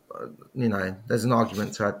 So, there's an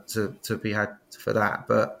argument to be had for that.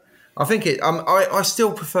 But I think I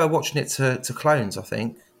still prefer watching it to Clones, I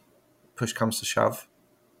think. Push comes to shove.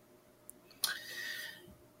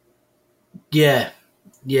 Yeah.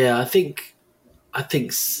 I think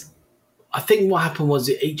what happened was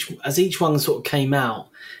as each one sort of came out,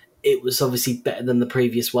 it was obviously better than the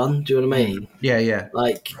previous one. Do you know what I mean? Yeah.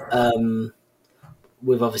 Like,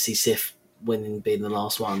 with obviously Sith winning being the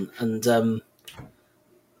last one, and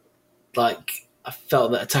like I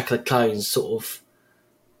felt that Attack of the Clones sort of,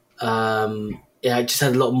 it just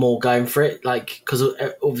had a lot more going for it. Like, because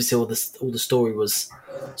obviously all the story was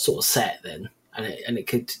sort of set then, and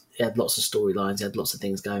it had lots of storylines, it had lots of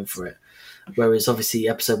things going for it. Whereas obviously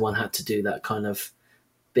Episode 1 had to do that kind of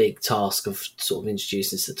big task of sort of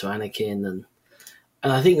introducing us to Anakin, and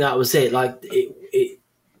I think that was it. Like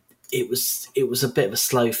it was a bit of a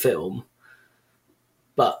slow film,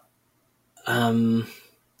 but I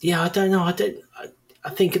don't know. I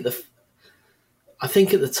think at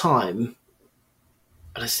the time,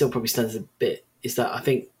 and I still probably stand a bit, is that I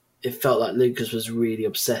think it felt like Lucas was really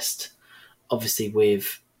obsessed, obviously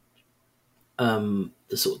with the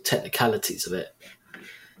sort of technicalities of it,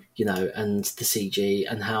 and the CG,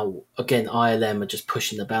 and how, again, ILM are just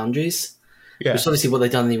pushing the boundaries. Yeah. Which is obviously what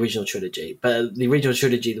they've done in the original trilogy. But the original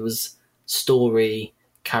trilogy, there was story,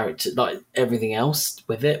 character, like everything else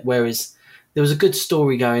with it, whereas there was a good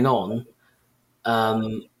story going on,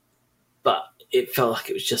 but it felt like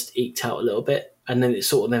it was just eked out a little bit. And then it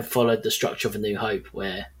sort of then followed the structure of A New Hope,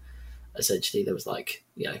 where essentially there was like,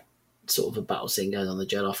 sort of a battle scene going on, the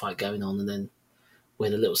Jedi fight going on, and then we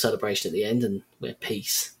had a little celebration at the end, and we had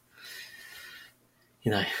peace.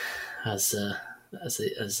 As the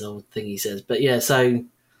old thing he says. But yeah, so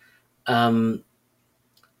but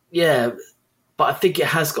I think it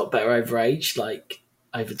has got better over age, like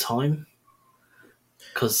over time,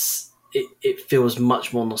 because it feels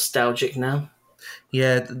much more nostalgic now.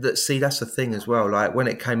 Yeah, see, that's the thing as well. Like when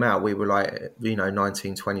it came out, we were like,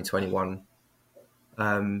 19, 20, 21.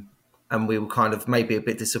 And we were kind of maybe a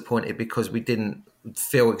bit disappointed because we didn't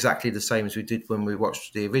feel exactly the same as we did when we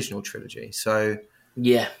watched the original trilogy. So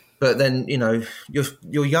yeah. But then,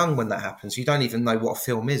 you're young when that happens. You don't even know what a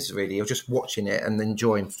film is, really. You're just watching it and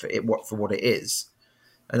enjoying for what it is.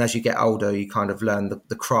 And as you get older, you kind of learn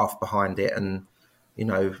the craft behind it, and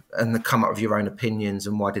and come up with your own opinions,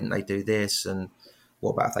 and why didn't they do this, and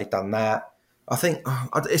what about if they'd done that? I think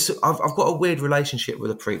I've got a weird relationship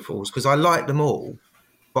with the prequels because I like them all,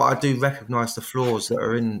 but I do recognise the flaws that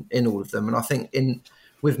are in all of them. And I think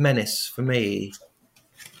with Menace, for me,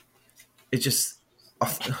 it just...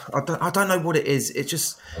 I don't know what it is. It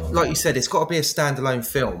just, like you said, it's got to be a standalone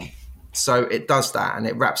film. So it does that, and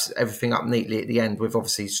it wraps everything up neatly at the end with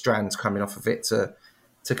obviously strands coming off of it to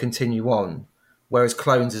continue on. Whereas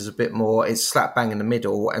Clones is a bit more, it's slap bang in the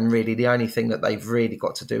middle, and really the only thing that they've really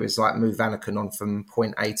got to do is like move Anakin on from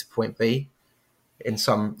point A to point B in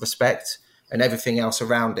some respect, and everything else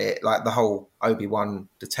around it, like the whole Obi-Wan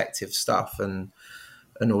detective stuff and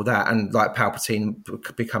all that, and like Palpatine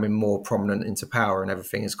becoming more prominent into power and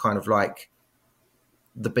everything, is kind of like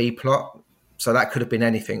the B plot. So that could have been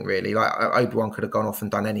anything, really. Like Obi-Wan could have gone off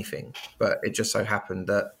and done anything, but it just so happened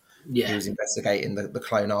that he was investigating the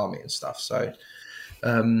clone army and stuff. So I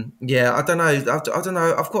don't know. I don't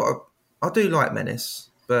know. I do like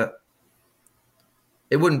Menace, but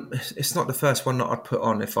it's not the first one that I'd put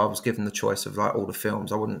on if I was given the choice of like all the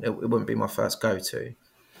films. It wouldn't be my first go-to.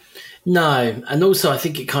 No, and also I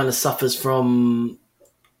think it kind of suffers from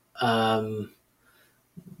that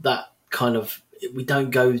kind of... We don't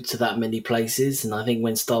go to that many places, and I think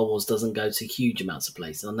when Star Wars doesn't go to huge amounts of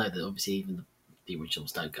places, I know that obviously even the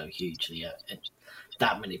originals don't go hugely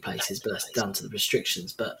that many places, but that's down to the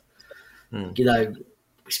restrictions. But we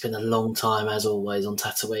spend a long time, as always, on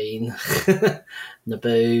Tatooine,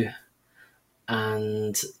 Naboo,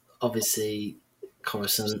 and obviously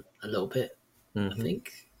Coruscant a little bit. I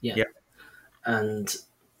think. Yeah. And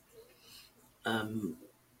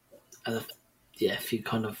a few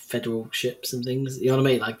kind of federal ships and things. You know what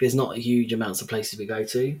I mean? Like, there's not huge amounts of places we go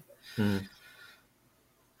to.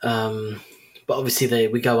 But obviously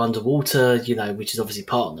we go underwater, which is obviously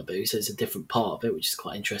part of Naboo, so it's a different part of it, which is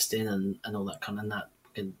quite interesting, and all that kind of that.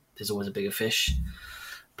 And there's always a bigger fish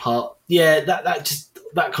part. Yeah,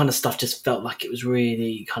 that kind of stuff just felt like it was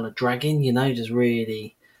really kind of dragging, just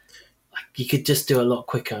really like you could just do it a lot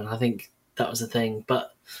quicker, and I think that was the thing.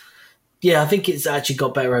 But yeah, I think it's actually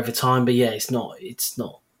got better over time. But yeah, it's not.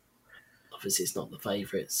 Obviously, it's not the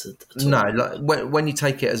favourites at all. No, like when you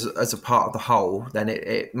take it as a part of the whole, then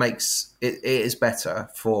it makes it is better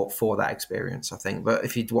for that experience, I think. But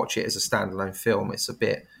if you watch it as a standalone film, it's a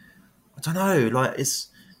bit, I don't know, like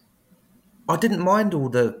I didn't mind all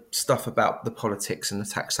the stuff about the politics and the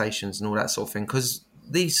taxations and all that sort of thing, because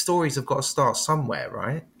these stories have got to start somewhere,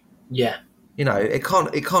 right? Yeah. It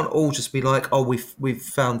can't all just be like, oh, we've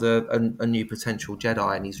found a new potential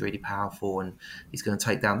Jedi and he's really powerful and he's going to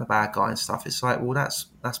take down the bad guy and stuff. It's like, well, that's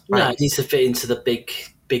no, it needs to fit into the big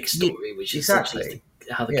story, which is exactly essentially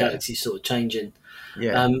how the galaxy's sort of changing.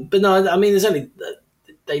 Yeah. But no, I mean, there's only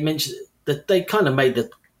they mentioned that they kind of made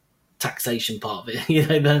the taxation part of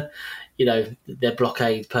it. Their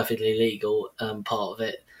blockade perfectly legal part of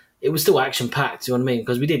it. It was still action packed. You know what I mean?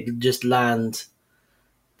 Because we did just land.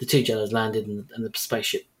 The two Jedi's landed and the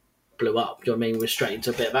spaceship blew up. Do you know what I mean? We're straight into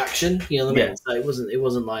a bit of action. You know what I mean? So it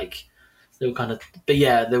wasn't like they were kind of. But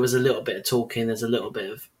yeah, there was a little bit of talking. There's a little bit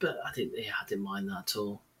of. But I didn't mind that at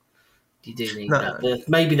all. You do need that. But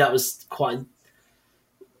maybe that was quite.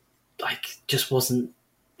 Like, just wasn't.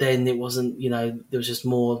 Then it wasn't. There was just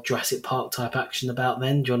more Jurassic Park type action about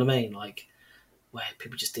then. Do you know what I mean? Like, where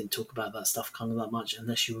people just didn't talk about that stuff kind of that much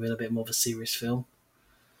unless you were in a bit more of a serious film.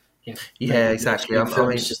 Yeah, exactly.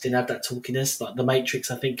 Films just didn't have that talkiness. Like The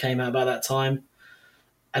Matrix, I think, came out about that time,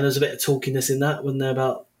 and there was a bit of talkiness in that, wasn't there,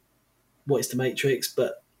 about what is the Matrix?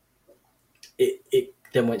 But it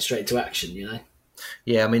then went straight to action,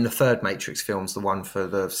 Yeah, I mean, the third Matrix film's the one for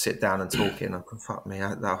the sit down and talking. Fuck me,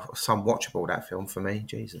 that's unwatchable, that film for me.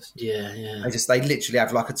 Jesus. Yeah, yeah. They literally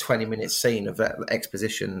have like a 20-minute scene of that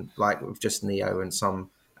exposition, like with just Neo and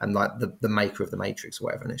like the maker of the Matrix or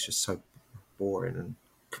whatever, and it's just so boring and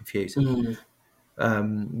confusing.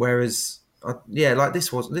 Whereas like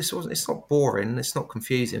this was it's not boring, it's not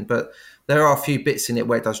confusing, but there are a few bits in it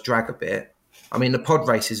where it does drag a bit. I mean, the pod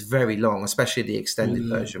race is very long, especially the extended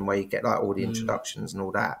version where you get like all the introductions and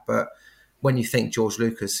all that. But when you think George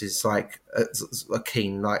Lucas is like a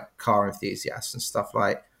keen like car enthusiast and stuff,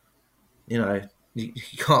 like you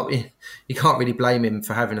can't really blame him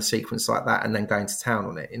for having a sequence like that and then going to town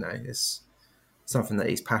on it. It's something that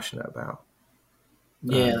he's passionate about.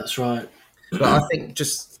 Yeah, that's right. But I think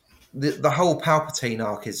just the whole Palpatine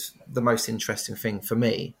arc is the most interesting thing for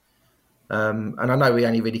me. And I know he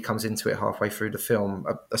only really comes into it halfway through the film,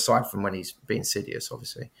 aside from when he's being Sidious,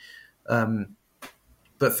 obviously.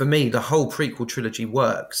 But for me, the whole prequel trilogy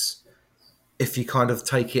works if you kind of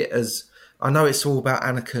take it as... I know it's all about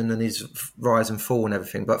Anakin and his rise and fall and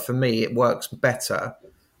everything, but for me, it works better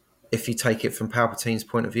if you take it from Palpatine's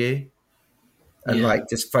point of view. And like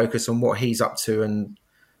just focus on what he's up to and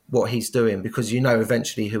what he's doing, because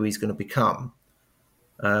eventually who he's going to become.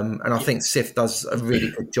 And I think Sif does a really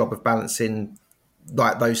good job of balancing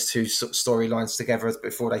like those two storylines together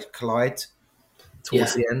before they collide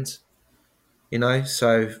towards the end.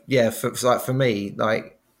 So yeah, for me,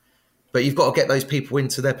 like, but you've got to get those people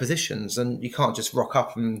into their positions, and you can't just rock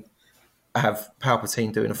up and have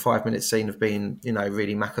Palpatine doing a 5-minute scene of being,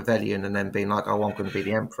 really Machiavellian and then being like, oh, I'm going to be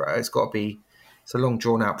the Emperor. It's got to be. It's a long,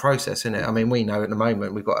 drawn-out process, isn't it? I mean, we know at the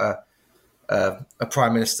moment we've got a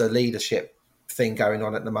prime minister leadership thing going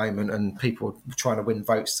on at the moment, and people trying to win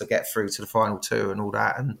votes to get through to the final two and all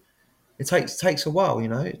that, and it takes a while.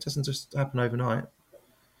 It doesn't just happen overnight.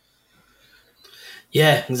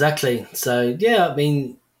 Yeah, exactly. So yeah, I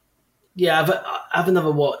mean, have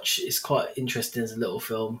another watch. It's quite interesting as a little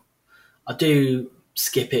film. I do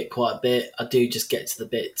skip it quite a bit. I do just get to the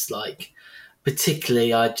bits like.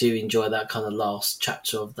 Particularly, I do enjoy that kind of last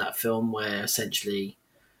chapter of that film where essentially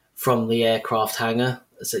from the aircraft hangar,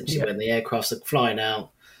 when the aircrafts are flying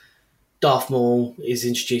out, Darth Maul is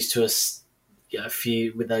introduced to us, a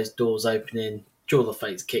few with those doors opening, Duel of the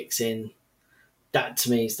Fates kicks in. That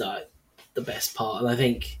to me is like the best part. And I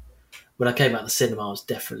think when I came out of the cinema, I was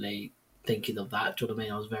definitely thinking of that. Do you know what I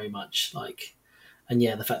mean? I was very much like, and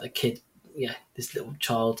the fact that this little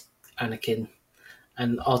child, Anakin,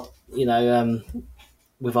 and with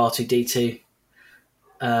R2-D2,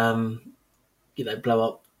 blow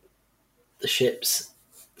up the ships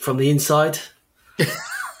from the inside.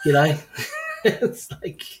 It's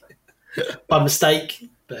like by mistake,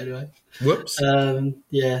 But anyway, Whoops.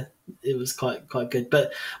 yeah, it was quite good.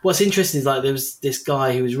 But what's interesting is like there was this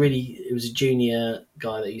guy who was a junior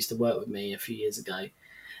guy that used to work with me a few years ago.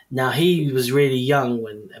 Now he was really young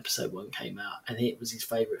when episode 1 came out, and it was his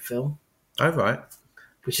favourite film. Oh, right.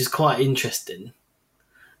 Which is quite interesting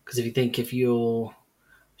because if you're,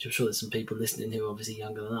 which I'm sure there's some people listening who are obviously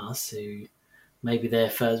younger than us who maybe their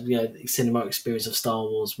first cinema experience of Star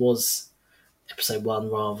Wars was episode 1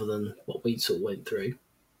 rather than what we sort of went through.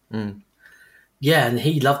 Mm. Yeah, and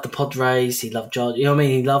he loved the pod race, he loved Jar, you know what I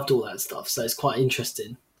mean? He loved all that stuff, so it's quite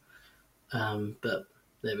interesting. But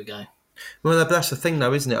there we go. Well, that's the thing,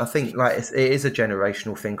 though, isn't it? I think like it is a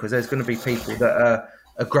generational thing because there's going to be people that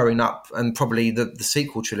are growing up, and probably the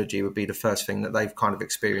sequel trilogy would be the first thing that they've kind of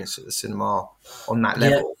experienced at the cinema on that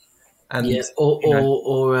level. Yeah. And yeah,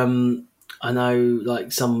 or I know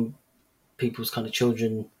like some people's kind of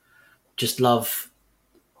children just love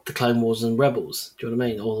the Clone Wars and Rebels. Do you know what I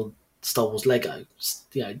mean? Or Star Wars Lego,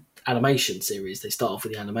 animation series. They start off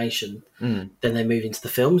with the animation, then they move into the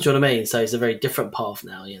films. Do you know what I mean? So it's a very different path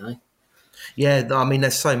now, you know. Yeah, I mean,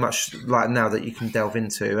 there's so much like now that you can delve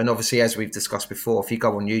into, and obviously, as we've discussed before, if you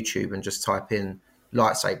go on YouTube and just type in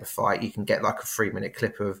lightsaber fight, you can get like a 3-minute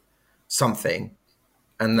clip of something,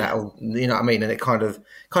 and that'll, you know what I mean, and it kind of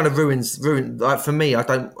ruins. Like for me, I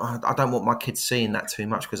don't want my kids seeing that too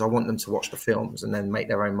much because I want them to watch the films and then make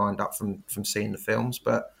their own mind up from seeing the films.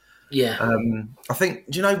 But yeah, I think,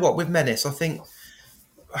 do you know what, with Menace, I think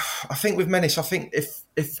with Menace,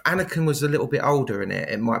 if Anakin was a little bit older in it,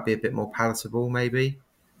 it might be a bit more palatable, maybe.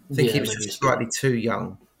 I think he was just slightly too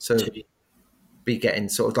young to be getting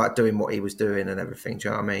sort of like doing what he was doing and everything. Do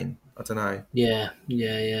you know what I mean? I don't know. Yeah.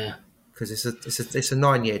 Because it's a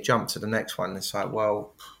 9-year jump to the next one. It's like,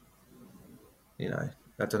 well, you know,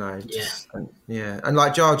 I don't know. And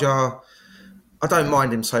like Jar Jar, I don't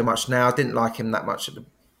mind him so much now. I didn't like him that much at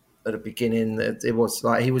the beginning. It was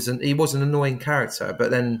like he was an annoying character,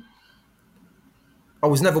 but then I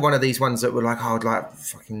was never one of these ones that were like, oh, I'd like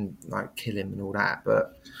fucking like kill him and all that.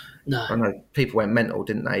 But no, I know people went mental,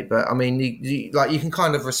 didn't they? But I mean, you can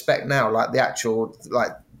kind of respect now like the actual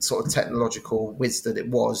like sort of technological whiz that it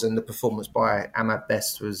was, and the performance by Ahmad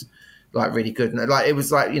Best was like really good, and like it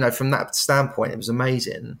was like, you know, from that standpoint it was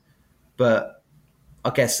amazing. But I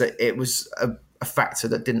guess that it was a factor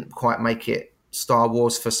that didn't quite make it Star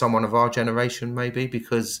Wars for someone of our generation, maybe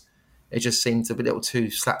because it just seemed to be a little too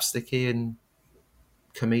slapsticky and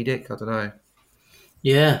comedic. I don't know.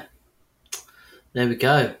 Yeah, there we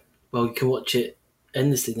go. Well, you can watch it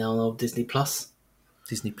endlessly now on Disney Plus.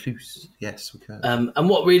 Disney Plus, yes, we can. And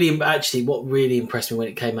what really impressed me when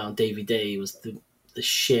it came out on DVD was the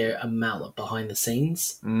sheer amount of behind the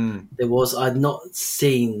scenes. There was. I'd not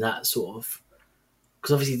seen that sort of,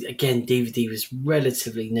 because obviously again DVD was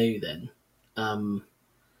relatively new then.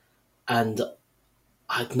 And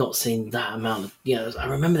I'd not seen that amount of, I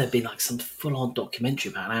remember there being like some full-on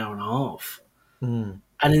documentary about an hour and a half. And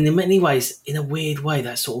in many ways, in a weird way,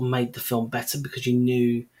 that sort of made the film better because you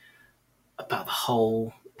knew about the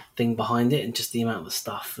whole thing behind it and just the amount of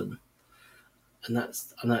stuff. And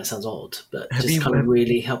that's, I know it sounds odd, but just kind of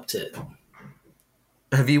really helped it.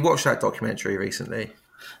 Have you watched that documentary recently?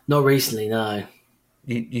 Not recently, no.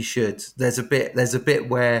 You should. There's a bit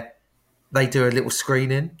where they do a little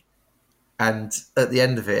screening, and at the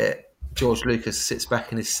end of it, George Lucas sits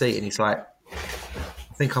back in his seat and he's like,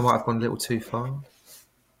 I think I might have gone a little too far.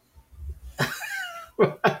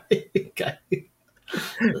 Right, okay.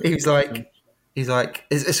 He's like,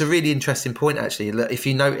 it's a really interesting point, actually. If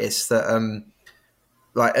you notice that,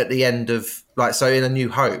 like at the end of, like, so in A New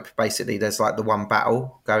Hope, basically there's like the one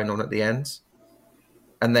battle going on at the end.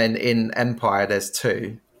 And then in Empire, there's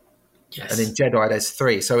 2. Yes. And in Jedi, there's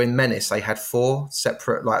 3. So in Menace, they had 4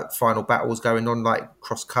 separate like final battles going on, like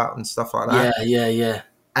cross-cut and stuff like that. Yeah.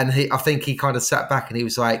 And I think he kind of sat back and he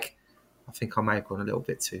was like, I think I may have gone a little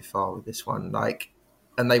bit too far with this one. Like,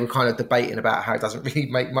 and they were kind of debating about how it doesn't really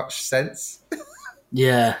make much sense.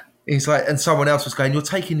 Yeah. He's like, and someone else was going, you're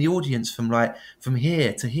taking the audience from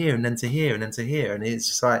here to here and then to here and then to here. And it's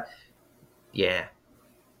just like, yeah.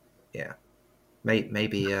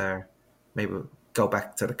 Maybe we'll go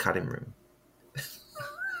back to the cutting room.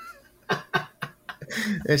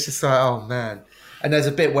 It's just like, oh man. And there's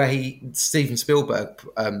a bit where Steven Spielberg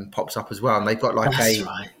pops up as well, and they've got like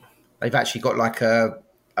they've actually got like a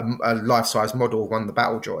life-size model of one of the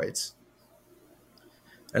battle droids.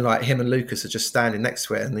 And like him and Lucas are just standing next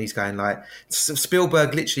to it, and he's going like,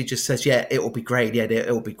 Spielberg literally just says, "Yeah, it will be great. Yeah, it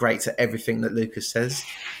will be great" to everything that Lucas says.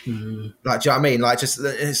 Mm-hmm. Like, do you know what I mean? Like, just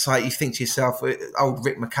it's like you think to yourself, old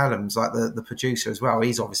Rick McCallum's like the producer as well.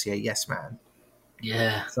 He's obviously a yes man.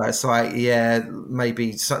 Yeah. So it's like,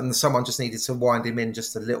 maybe someone just needed to wind him in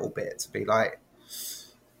just a little bit to be like,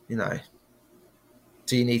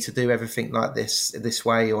 do you need to do everything like this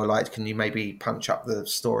way, or like can you maybe punch up the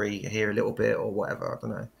story here a little bit or whatever? I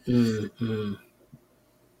don't know. Mm-hmm.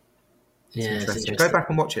 It's Yeah, interesting. it's Go back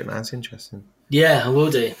and watch it, man. It's interesting. Yeah, I will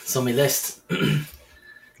do. It's on my list.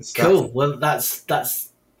 Cool. Well, that's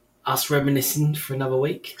us reminiscing for another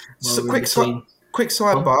week. So quick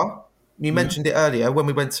sidebar. You mentioned it earlier when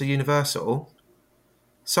we went to Universal.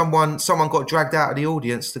 Someone got dragged out of the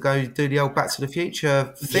audience to go do the old Back to the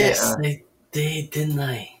Future theatre. Yes, they did, didn't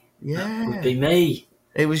they? Yeah. That would be me.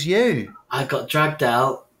 It was you. I got dragged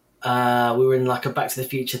out. We were in like a Back to the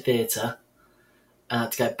Future theatre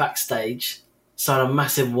to go backstage, sign a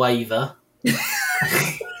massive waiver. Like,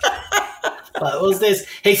 what's this?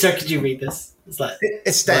 Hey, sir, could you read this? It's like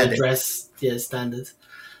it's standard. Address, yeah, standard.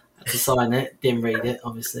 Had to sign it. Didn't read it,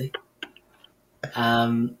 obviously.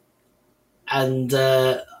 And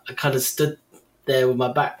I kind of stood there with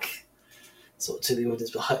my back sort of to the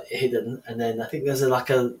audience, but hidden. And then I think there's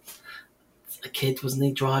a kid, wasn't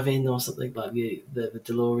he, driving or something, like the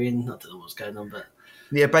DeLorean? I don't know what's going on, but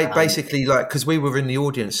yeah, basically, like, because we were in the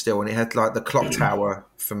audience still, and it had like the clock tower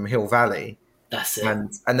from Hill Valley. That's it.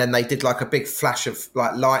 And then they did like a big flash of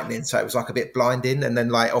like lightning, so it was like a bit blinding. And then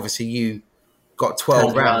like obviously you got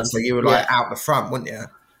 12 rounds, so you were like out the front, weren't you?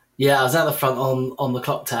 Yeah, I was out the front on the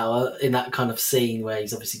clock tower in that kind of scene where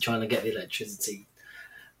he's obviously trying to get the electricity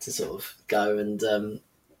to sort of go. And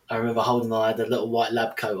I remember holding I had a little white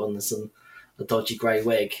lab coat on and a dodgy grey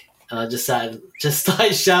wig. And I just started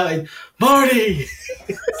shouting, "Marty,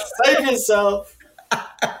 save yourself!"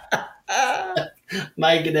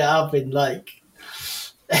 Making it up in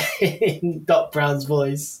in Doc Brown's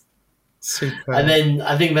voice. Super. And then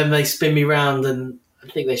I think then they spin me round, and I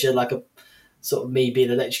think they showed like a sort of me being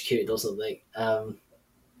electrocuted or something.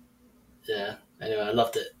 Yeah. Anyway, I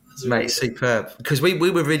loved it. Mate, superb. Because we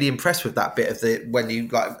were really impressed with that bit of when you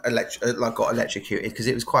got electrocuted, because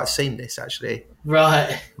it was quite seamless actually.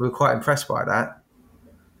 Right. We were quite impressed by that.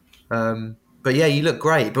 But yeah, you look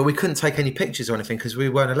great. But we couldn't take any pictures or anything because we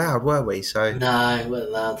weren't allowed, were we? So no, we weren't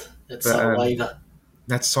allowed. Had to sign a waiver.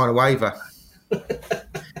 Had to sign a waiver.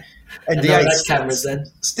 And no cameras then.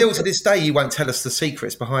 Still to this day, you won't tell us the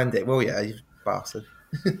secrets behind it, will you, you bastard?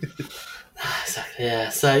 Exactly. Yeah.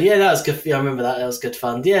 So yeah, that was good. Yeah, I remember that. That was good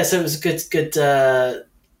fun. Yeah. So it was a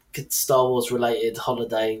good Star Wars related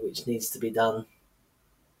holiday, which needs to be done.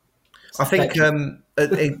 I think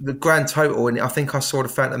the grand total, and I think I saw the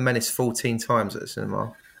Phantom Menace 14 times at the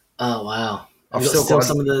cinema. Oh wow! I've still got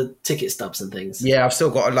some of the ticket stubs and things. Yeah, I've still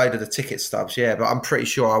got a load of the ticket stubs. Yeah, but I'm pretty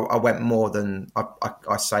sure I went more than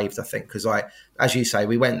I saved. I think because as you say,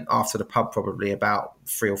 we went after the pub probably about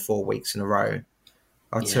 3 or 4 weeks in a row.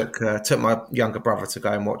 I took my younger brother to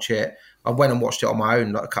go and watch it. I went and watched it on my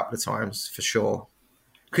own a couple of times for sure.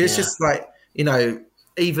 Because it's just like,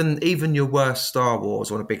 even your worst Star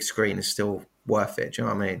Wars on a big screen is still worth it. Do you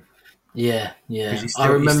know what I mean? Yeah, yeah. I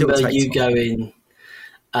remember you going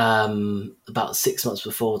about 6 months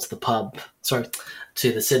before to the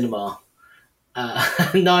cinema.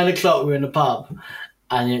 9 o'clock, we were in the pub,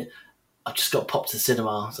 and I just got popped to the cinema.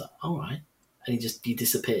 I was like, all right. And you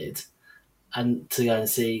disappeared. And to go and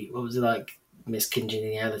see, what was it like, Miss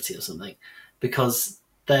Congeniality or something, because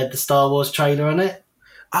they had the Star Wars trailer on it.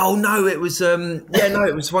 Oh no, it was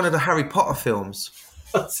it was one of the Harry Potter films.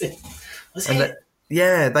 Was it?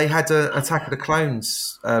 They had Attack of the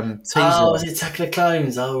Clones teaser. Oh, was it Attack of the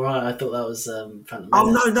Clones? Oh right, I thought that was Phantom Menace.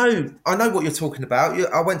 Oh no, I know what you're talking about.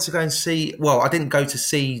 I went to go and see. Well, I didn't go to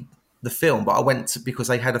see the film, but I went because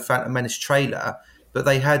they had a Phantom Menace trailer. But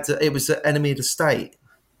they had it was the Enemy of the State.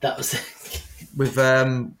 That was it. With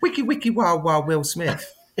Wiki Wild Wild Will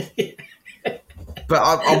Smith. But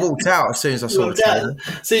I walked out as soon as I saw the trailer.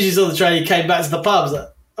 As soon as you saw the trailer, you came back to the pub. I was like,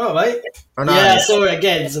 oh, mate. I know. Yeah, I saw it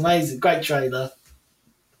again. It's amazing. Great trailer.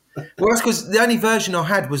 Well, that's because the only version I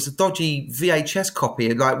had was the dodgy VHS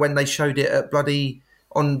copy, like when they showed it at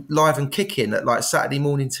on Live and Kicking at like Saturday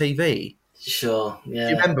morning TV. Sure, yeah. Do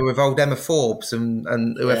you remember with old Emma Forbes and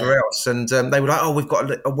whoever else? And they were like, oh, we've got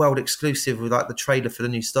a world exclusive with like the trailer for the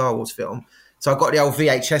new Star Wars film. So I got the old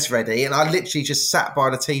VHS ready, and I literally just sat by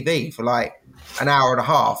the TV for like an hour and a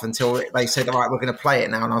half until they said, all right, we're going to play it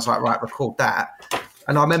now. And I was like, right, record that.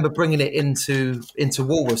 And I remember bringing it into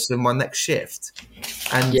Woolworths in my next shift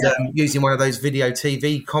and using one of those video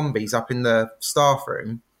TV combis up in the staff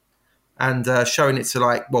room and showing it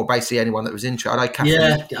to basically anyone that was interested. I know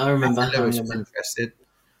Catherine, I remember. Was interested.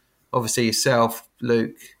 Obviously yourself,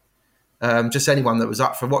 Luke, just anyone that was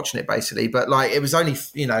up for watching it basically. But it was only,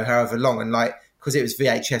 however long. And because it was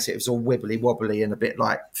VHS, it was all wibbly wobbly and a bit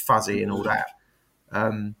like fuzzy and all that.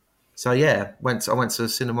 So yeah, I went to the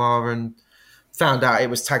cinema and found out it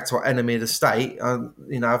was tagged to Enemy of the State.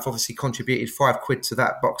 You know, I've obviously contributed £5 to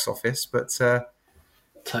that box office, but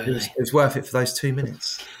Totally. it was worth it for those 2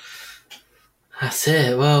 minutes. That's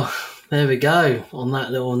it. Well, there we go on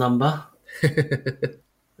that little number.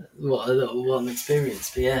 What an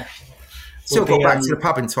experience. But yeah. Still got back to the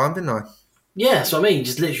pub in time, didn't I? Yeah, that's what I mean.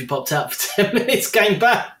 Just literally popped out for 10 minutes, came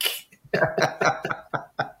back.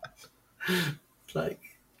 Like,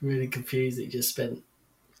 really confused that you just spent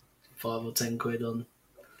 5 or 10 quid on.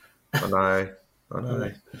 I know.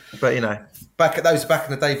 But, you know, back in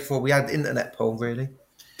the day before we had internet, Paul, really.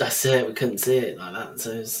 That's it. We couldn't see it like that.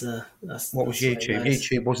 So it's, what was YouTube?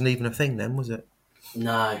 YouTube wasn't even a thing then, was it?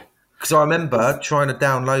 No. Because I remember trying to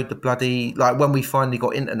download the bloody... Like, when we finally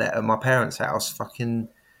got internet at my parents' house, fucking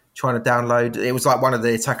trying to download... It was like one of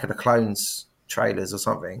the Attack of the Clones trailers or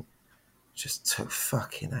something. Just took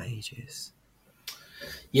fucking ages.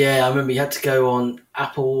 Yeah, I remember you had to go on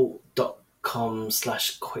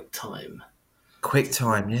apple.com/QuickTime.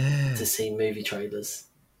 QuickTime, yeah. To see movie trailers.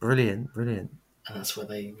 Brilliant. And that's where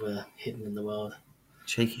they were hidden in the world.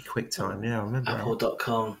 Cheeky QuickTime, yeah, I remember.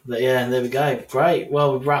 Apple.com. But yeah, there we go. Great.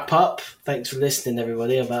 Well, we'll wrap up. Thanks for listening,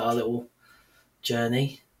 everybody, about our little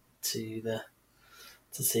journey to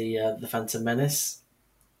see the Phantom Menace.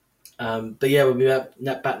 But yeah, we'll be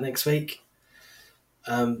back next week.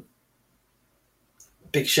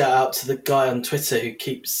 Big shout out to the guy on Twitter who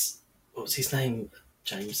keeps... What's his name,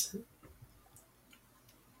 James?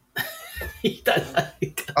 You don't know.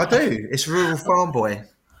 I do. It's Rural Farm Boy.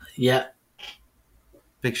 Yeah.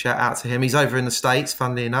 Big shout out to him. He's over in the States,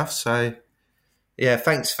 funnily enough. So, yeah,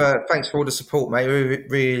 thanks for all the support, mate. We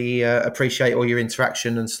really appreciate all your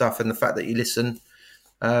interaction and stuff, and the fact that you listen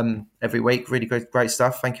every week. Really great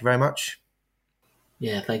stuff. Thank you very much.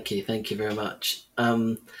 Yeah, thank you very much.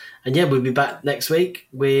 And yeah, we'll be back next week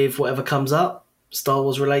with whatever comes up, Star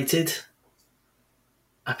Wars related.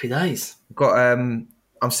 Happy days. Got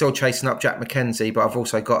I'm still chasing up Jack McKenzie, but I've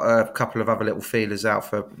also got a couple of other little feelers out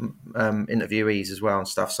for interviewees as well and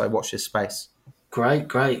stuff. So watch this space. Great,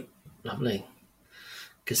 lovely,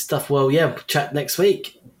 good stuff. Well, yeah, we'll chat next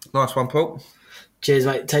week. Nice one, Paul. Cheers,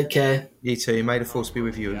 mate. Take care. You too. May the force be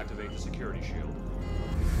with you. Deactivate the security shield.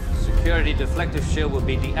 Security deflective shield will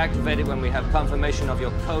be deactivated when we have confirmation of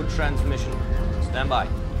your code transmission. Stand by.